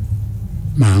ho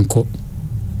ma anko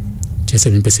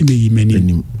chese me pese me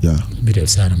yimani yeah me dey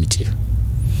say na me tie.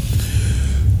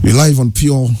 We're live on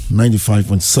Pure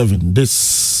 95.7.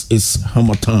 This is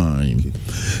HammerTime.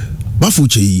 Baffour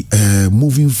Kyei,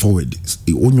 moving forward,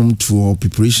 onyom tour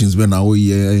preparations when now we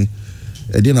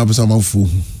then have some of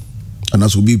and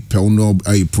as will be no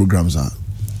programs are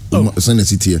send a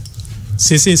city here.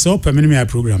 Say so permanent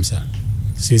programs are.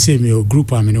 Say me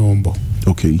group am no ombo.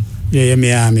 Okay. Yeah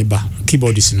me ba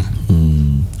keyboardist no.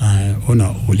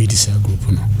 Ona only this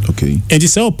group no. Okay. And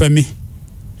this help me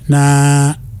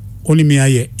na oni me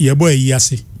aye ye boy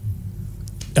yase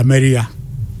America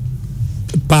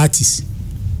parties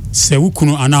se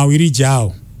wukuno ana wiri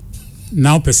jao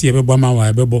na opese ye bebo ma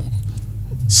wa bebo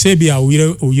se bia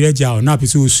wire jao na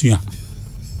pese osua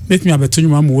make me abetonyu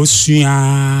ma mo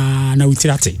osua na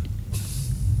wutirate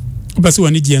opese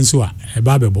woni je nso a e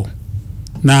ba bebo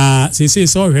na se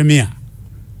so hweme a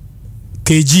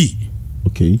KG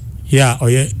okay yeah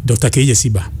oye Dr. KG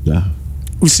Siba yeah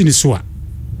usini so a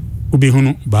obi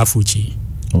hunu Baffour Kyei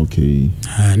okay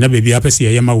na baby apese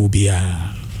ye ma wo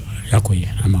bia yakoye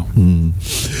ama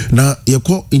na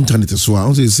yeko internet so I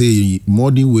want to say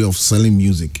modern way of selling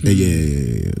music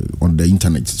on the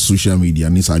internet social media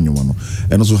ni sa anwoma no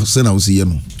and also say na wo see ye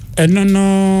no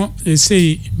no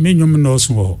say menwom no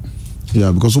so ho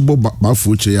yeah because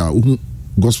Baffour Kyei a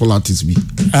gospel artist bi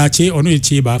Kyei ono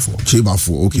Kyei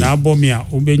Baffour okay na bo me a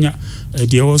obenya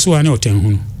de wo so ane oten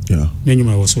hunu yeah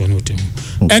menwom wo so ane oten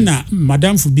ena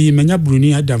madam fu bi menya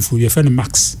bruni adam fu be fe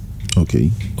Max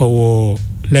okay or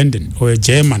London or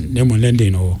German name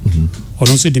London or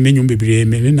ono so de menwom bebre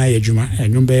me na ye adwuma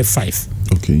enwom be 5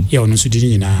 okay yeah ono so de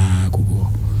nyina gugu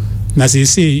na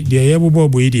say de ye bobo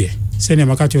boy de say na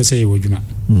maka cho say wo adwuma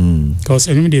because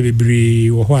enwom de bebre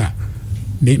wo ho a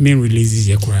me releases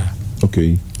ye kura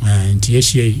okay and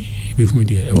yes ye be hu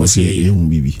de wo say ye hu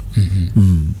bibi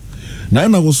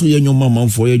na wo so ye nyoma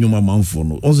manfo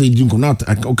no also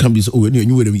you can be so when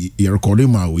you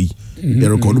recording my way you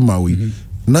recording my way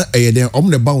na den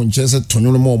omne ba won chese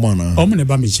tonyo no mo na omne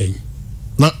ba me chen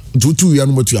na tutu ya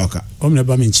no matu aka omne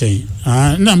ba me chen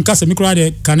na mkasa mikro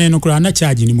de kane no kura na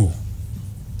charge ni mo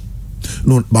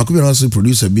no ba ko be na say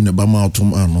producer bi na ba ma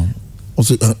atom ano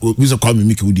also we say kwa me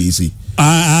make we dey say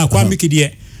kwa make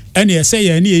de ene say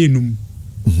ya ne enum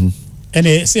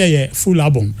ene say ya full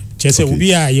album chese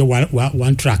obi a ye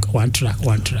one track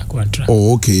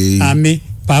oh okay ame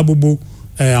pa bubu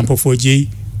ampofoje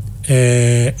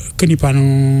kanipa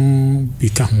no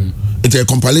bika ho it's a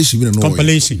compilation we no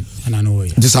compilation and no way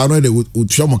this I know they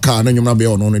would show my car na nyom na be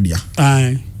on no dia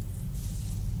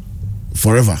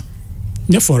forever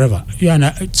yeah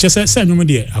na chese say nyom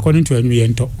de according to anyum ye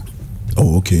nto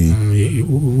oh okay we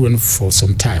went for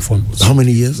some time for how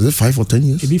many years is it 5 or 10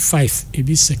 years it be 5 it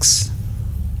be 6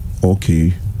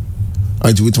 okay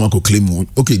I do it to claim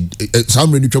okay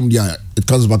some ready from there it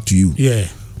comes back to you yeah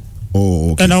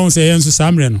oh okay and I won't say enso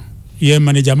samre no yeah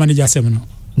manager sem no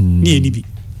ni eni bi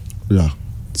yeah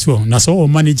so na so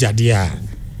manager dia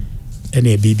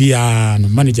ene bibia no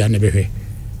manager na behwe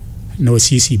no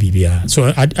CC bibia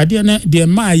so adia na de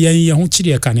ma ye ho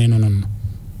kire ka ne no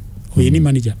o ye ni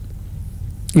manager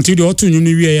nti de otu nyum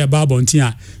ni wie ya ba bontin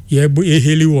a ye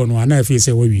heli wo no ana afi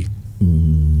se wawi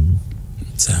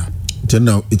sa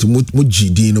now it mo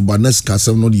GD no but next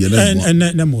casem no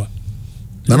de na mo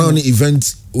na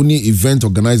only event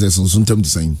organizers on sometime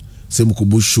design say mo ko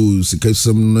bo shows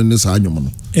kesem no ne sa anwom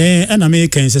no na me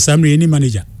kan se samre ni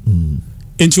manager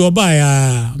enti oba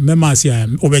ya mema sia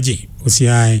obeje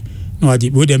osia no adi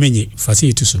bo de menye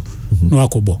facility so no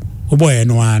akobo boy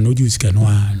no one no use can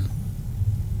one.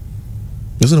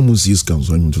 Yes, I'm see scams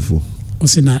on to for.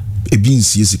 What's in that? A bean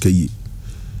sees a key.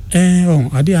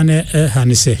 I didn't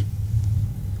Hanny say.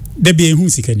 There be a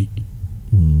husikani.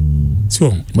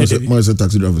 So, my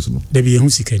taxi drivers. There be a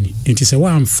husikani. It is a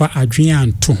one for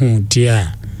Adrian to home,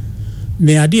 dear.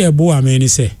 May I dear boy, I mean,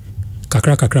 say,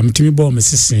 Kakra cram Timmy Bomb,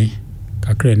 Mrs.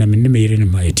 Kakra, and I'm in the maiden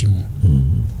in my team.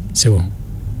 So,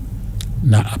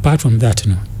 now apart from that,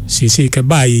 no, she say,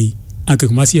 Kabai, Uncle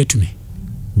Masia to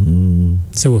me.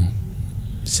 So,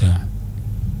 sir,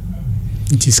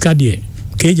 it is Cadia,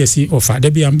 KJC or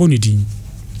Fadabi and Bonidin.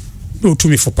 No, to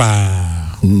me for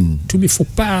pa. To me for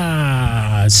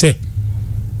pa. Say,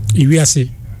 if we are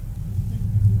say,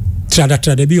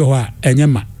 Trada be or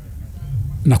Enyama.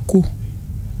 Na ku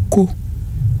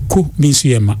means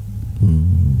yema.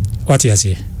 What you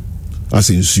say? As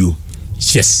in you.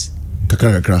 Yes.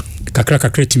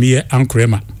 Kakra to me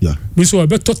ankrema. Yeah. Miss wa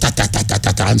beto ta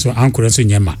and so ankre so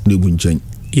nyema. Ne bunchen.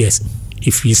 Yes.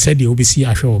 If you said you obisi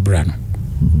ahwe obrano.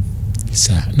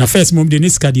 Sir. Na first mom de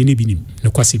niska de ne binim. Ne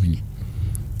kwase mini.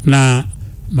 Na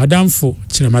madam fo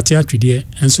KYEREMATENG atwede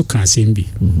enso kan sembi.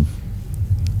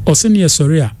 Osene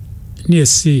sorry a ne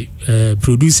say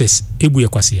producers ebu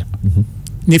yakwase ya.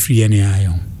 Ne free ene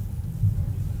ayo.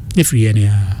 Ne free ene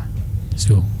a.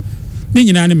 So ni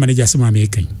nyina ne manager sama me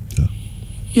kan.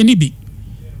 Eni bi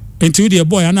enti the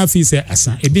boy ana fi say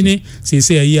asa ebi ne say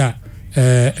ayi a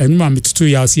enuma metutu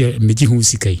ya se meji hu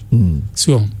sikai.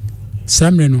 So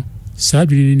samre no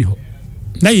sadwini ni ho.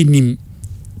 Na yenim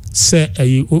se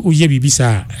ayi oye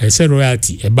bibisa se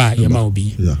royalty eba ye ma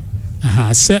obi.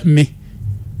 Aha se me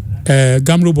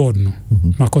Gamro board no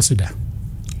makosoda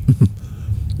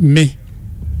me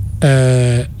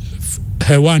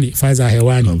hewani Pfizer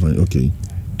hewani okay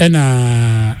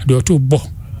ena do to bo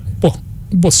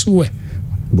suwe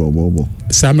bo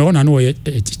same wona no ye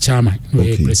chairman no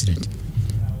ye president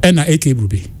ena AK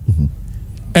Brube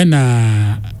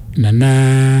ena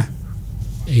nana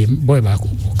boy ba ko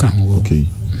kan ho okay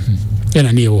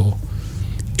ena ne wo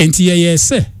enti ye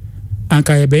se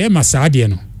anka ye be ye masade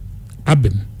no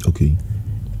abem. Okay.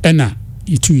 Ena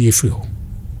itu ye free.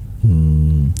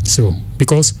 So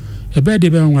because a bad day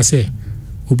when say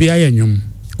obi ayenyum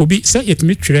obi say it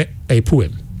me twere a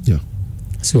poem. Yeah.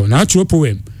 So na true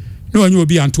poem no anyu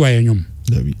obi anto ayenyum.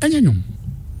 David. Ayenyum.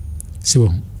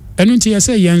 So enu nti ye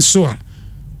say yen so a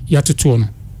ya toto no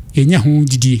enya ho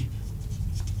didie.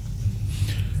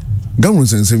 Gamro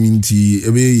sensem nti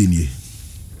ebe ye nie.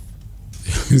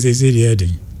 Say the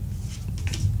den.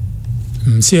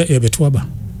 See e beto aba.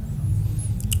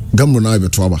 Gamro na e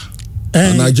beto aba.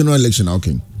 Na general election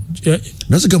okay.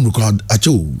 That's a Gamro crowd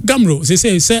acho. Gamro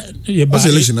say ye ba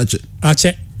election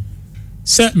ache.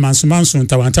 Say manso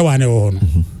tawanta ne wo no.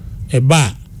 E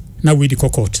ba na we di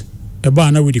court. E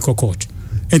ba na we di court.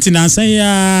 Enti na san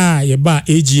ya ye ba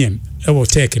AGM e wo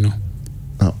tech no.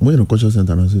 When no culture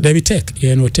center na say. There be tech,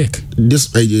 yeah no tech.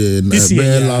 This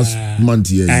last month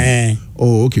here.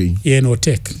 Oh okay. Yeah no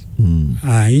tech.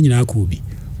 Nyina ko bi.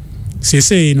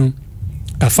 Say no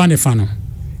afane fano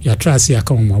ya trust ya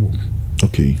ka omabo.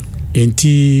 Okay.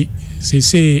 Enti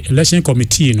say election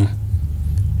committee no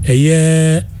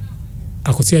eye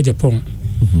akotia Japan.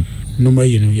 No ma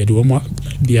you know ya do mo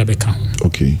bia be ka.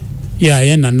 Okay. Yeah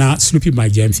ya na sloopy my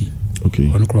jamfi.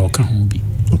 Okay. Ono kro ka ho bi.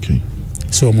 Okay.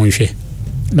 So mo hwe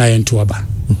na ye nto aba.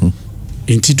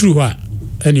 Enti duru ha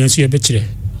ene enso ye be kire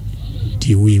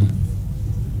di wim.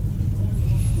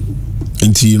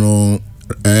 Enti no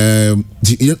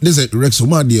there's a Rex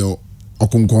Omadia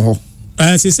okonkon ho.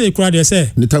 Say kura de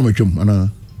say ni time atwam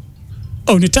ana.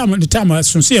 Oh ni time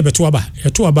so say beto aba.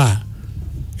 Eto aba.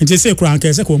 Enti say kura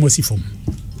anka say ko mo si fom.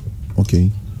 Okay.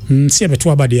 Say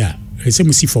beto aba de a say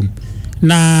mo si fom.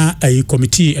 Na a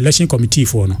committee election committee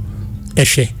for no.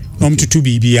 Ehwe nom tutu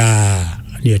bibia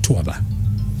na eto aba.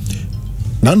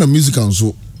 Na music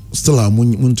so still a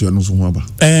muntu eno so ho aba.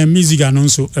 Music eno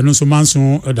so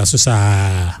manso da so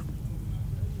sa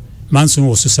manso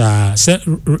wo so sa se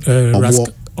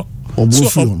rask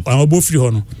obo free ho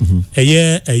no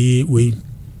eye we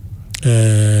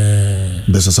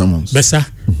Bessa Summons. Bessa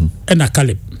and a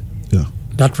Caleb. Yeah.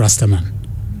 That Rastaman.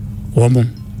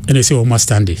 Woman and they say Oma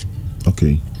Standy.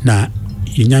 Okay. Na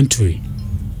inyantui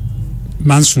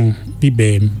manso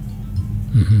bibem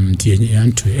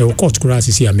tiyantu e court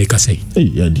kurasi si ameka say.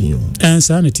 Yeah dio. And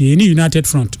sanity ni United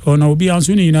Front or na obi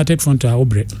anso ni United Front a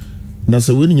obre. Na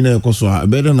se we nyina ekoso a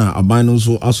better na aban no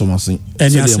so asomasen. Se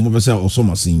de mo pese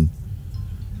osomasen.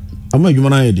 Ama adwuma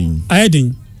na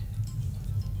ayedin.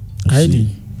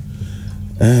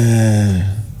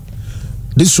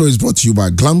 This show is brought to you by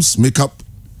Glams Makeup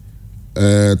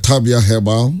Tabia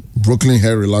Herbal, Brooklyn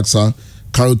Hair Relaxer,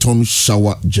 Carlton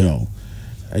Shower Gel.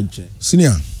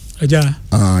 Senior. Aja.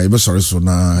 You sorry so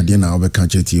na dey na obeka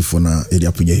cheti for na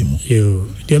area punya mu. Yo,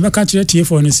 dey obeka cheti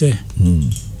for ne say.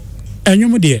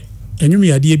 Enwum de, enwum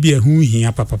yade bi ehu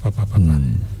hia papa.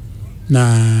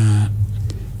 Na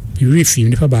refi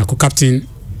ne fa ba ko captain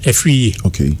free.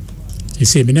 Okay. You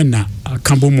say me na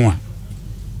akambo mu a.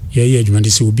 Ye adwuma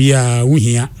de se obi a hu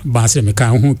hia ba se me ka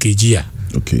hu keji a.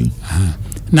 Okay.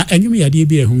 Na enwum yade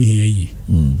bi ehu hia yi.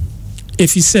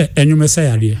 Efi se enwum se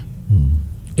yade.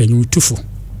 Enwum tufo.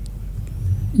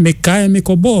 Me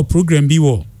kobo program bi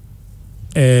wo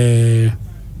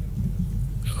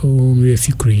me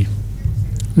fikri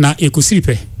na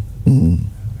ekosiripe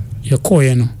ye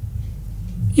koye no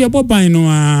ye boban no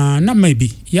na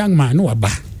maybe young man no aba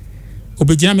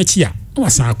obegina mechi a no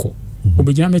wasako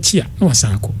obegina mechi a no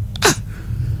wasako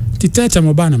titata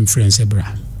mo ba na mfriends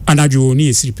bra anajo ni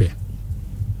esiripe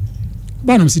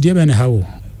ba na msidie be na hawo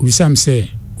wisam se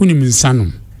unim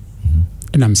nsanum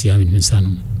na msia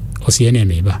nsanum osi ene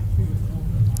meba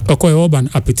okoye oban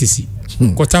apetisi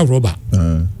kota roba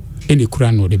ene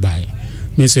kura no de bae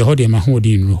me se ho de ma ho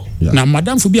de nro na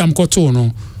madam fu bi am koto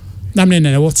no na me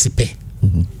na what pe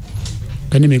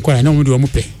ene me kwa na mo de o mo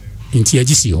pe nti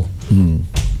agisi ho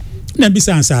na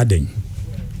bisa ansa aden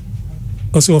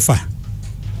oso fa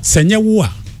senye wo a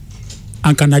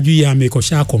anka na dwu ya me ko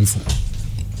sha konfo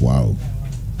wow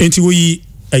enti wo yi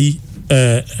ayi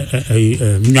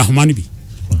nyahoma ni bi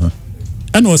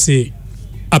eno se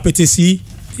apetesi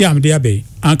ya mde abe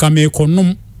anka me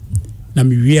konom na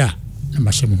miwia na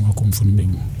mahye mo akomfo no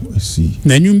bemu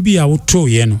na nyum bi a woto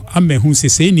ye no amehu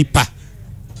sese nipa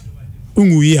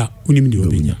unguyi a unim de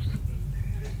obenya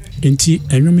enti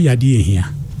enwum yade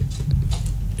ehia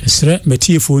esre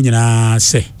metiefo nyina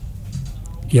se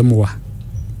yemwa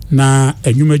na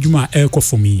enwum adwuma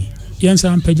ekofomi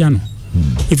yensa mpagya no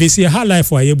if you see her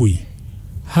life wa yeboyi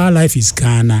her life is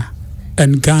Ghana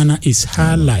and Ghana is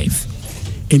her life.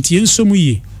 Enti ensomu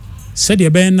ye said ye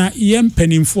ben na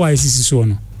yempanimfo a esisi so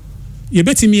no ye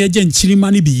betimi agye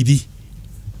nchirima ne bibi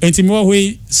enti mo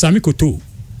hwe sami koto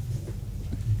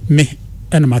me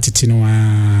ena matete no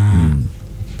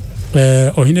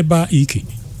ohine ba iki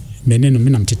meneno me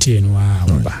nam tete no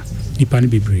ba nipa ne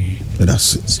bebre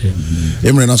that's it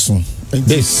emre na so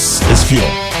this is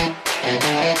pure